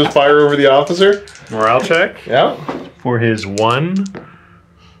inexperienced, will just fire over the officer. Morale check. Yeah. For his 1.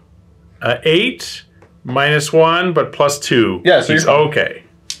 8 -1, but +2. Yeah, so he's you're fine. okay.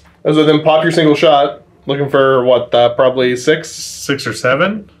 So then pop your single shot. Looking for what? Probably 6? 6 or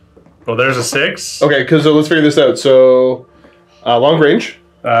 7. Oh, there's a 6. Okay, because let's figure this out. So, long range.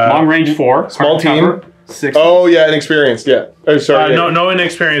 Long range 4. Small team. 6. Oh, yeah, inexperienced. Yeah. Oh, sorry. Yeah. No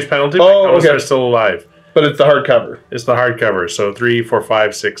inexperienced penalty. Oh, but okay. Still alive. But it's the hardcover. It's the hardcover. So 3, 4,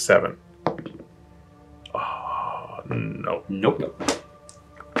 5, 6, 7. Oh, no. Nope.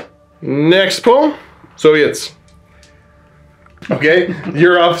 Next pull. Soviets. Okay,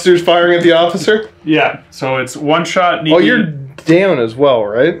 your officer's firing at the officer. Yeah. So it's 1 shot. Oh, you're down as well,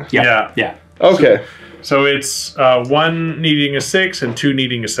 right? Yeah. Okay. So it's 1 needing a 6 and 2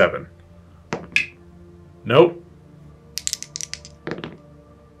 needing a 7. Nope.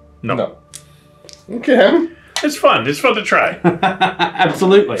 No. Okay. It's fun. It's fun to try.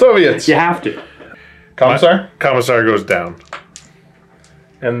 Absolutely. Soviets. You have to. Commissar. Commissar goes down.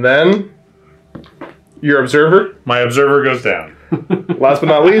 And then your observer. My observer goes down. Last but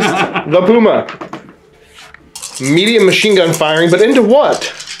not least, the Puma. Medium machine gun firing, but into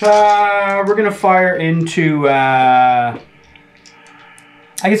what? We're gonna fire into, I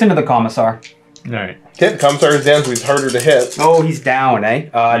guess into the Commissar. All right. Okay, the Commissar is down, so he's harder to hit. Oh, he's down, eh?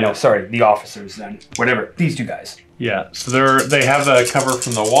 No, sorry, the officers then. Whatever, these 2 guys. Yeah. So they have the cover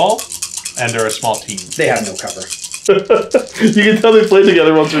from the wall, and they're a small team. They have no cover. You can tell they played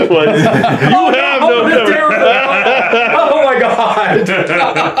together once or twice. You have no cover. Oh my god!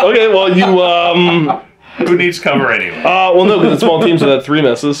 Okay, well you Who needs cover anyway? well no, because it's small teams, so that 3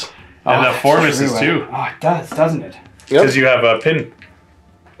 misses. And the 4 misses true, too. Oh, it does, doesn't it? Because you have a pin.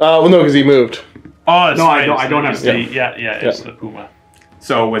 Well no, because he moved. Oh, it's No, right. I don't have the, a yeah, it's the Puma.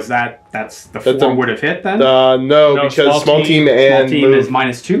 So was that's the That's 4 a- would have hit then? No, because small team and Small team move. is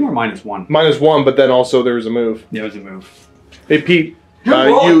 -2 or -1? -1, but then also there was a move. There was a move. Hey Pete,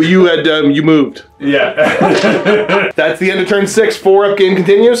 wrong. you had you moved. Yeah. That's the end of turn 6. 4 up game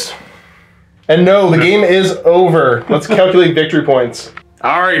continues. And no, the game is over. Let's calculate victory points.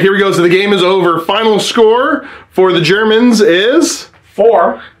 All right, here we go. So the game is over. Final score for the Germans is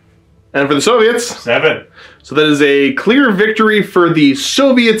 4. and for the Soviets. 7. So that is a clear victory for the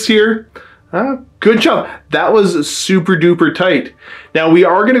Soviets here. Good job. That was super duper tight. Now we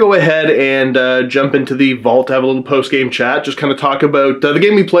are going to go ahead and jump into the Vault to have a little post-game chat, just kind of talk about the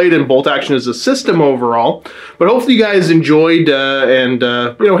game we played and Bolt Action as a system overall. But hopefully you guys enjoyed and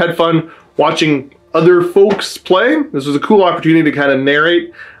you know, had fun watching other folks play. This was a cool opportunity to kind of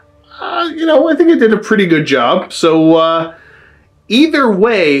narrate. You know, I think I did a pretty good job. So either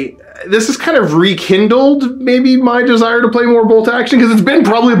way, this has kind of rekindled maybe my desire to play more Bolt Action, because it's been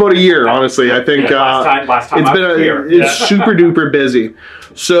probably about a year, honestly. I think last time it's I been was here. it's super duper busy.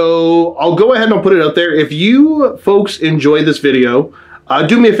 So I'll go ahead and I'll put it out there. If you folks enjoy this video,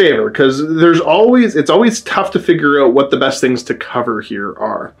 do me a favor, because it's always tough to figure out what the best things to cover here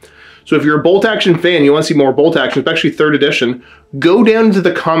are. So if you're a Bolt Action fan, you want to see more Bolt Action, especially 3rd edition, go down into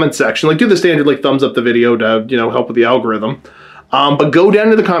the comment section, like do the standard like thumbs up the video to, you know, help with the algorithm. But go down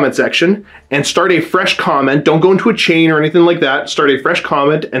to the comment section and start a fresh comment. Don't go into a chain or anything like that. Start a fresh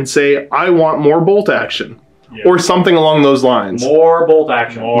comment and say, I want more Bolt Action. or something along those lines. More bolt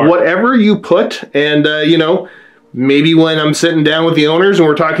action. Whatever you put, and you know, maybe when I'm sitting down with the owners and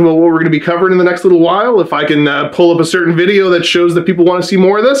we're talking about what we're going to be covering in the next little while, if I can pull up a certain video that shows that people want to see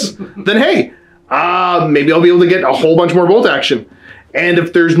more of this, then hey, maybe I'll be able to get a whole bunch more bolt action. And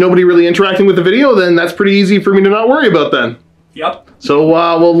if there's nobody really interacting with the video, then that's pretty easy for me to not worry about then. Yep. So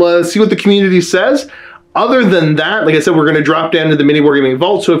we'll see what the community says. Other than that, like I said, we're going to drop down to the MiniWarGaming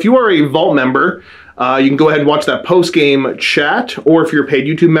Vault. So if you are a Vault member, you can go ahead and watch that post-game chat, or if you're a paid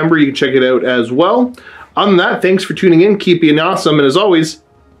YouTube member, you can check it out as well. Other than that, thanks for tuning in. Keep being awesome, and as always,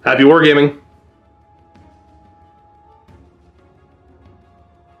 happy wargaming.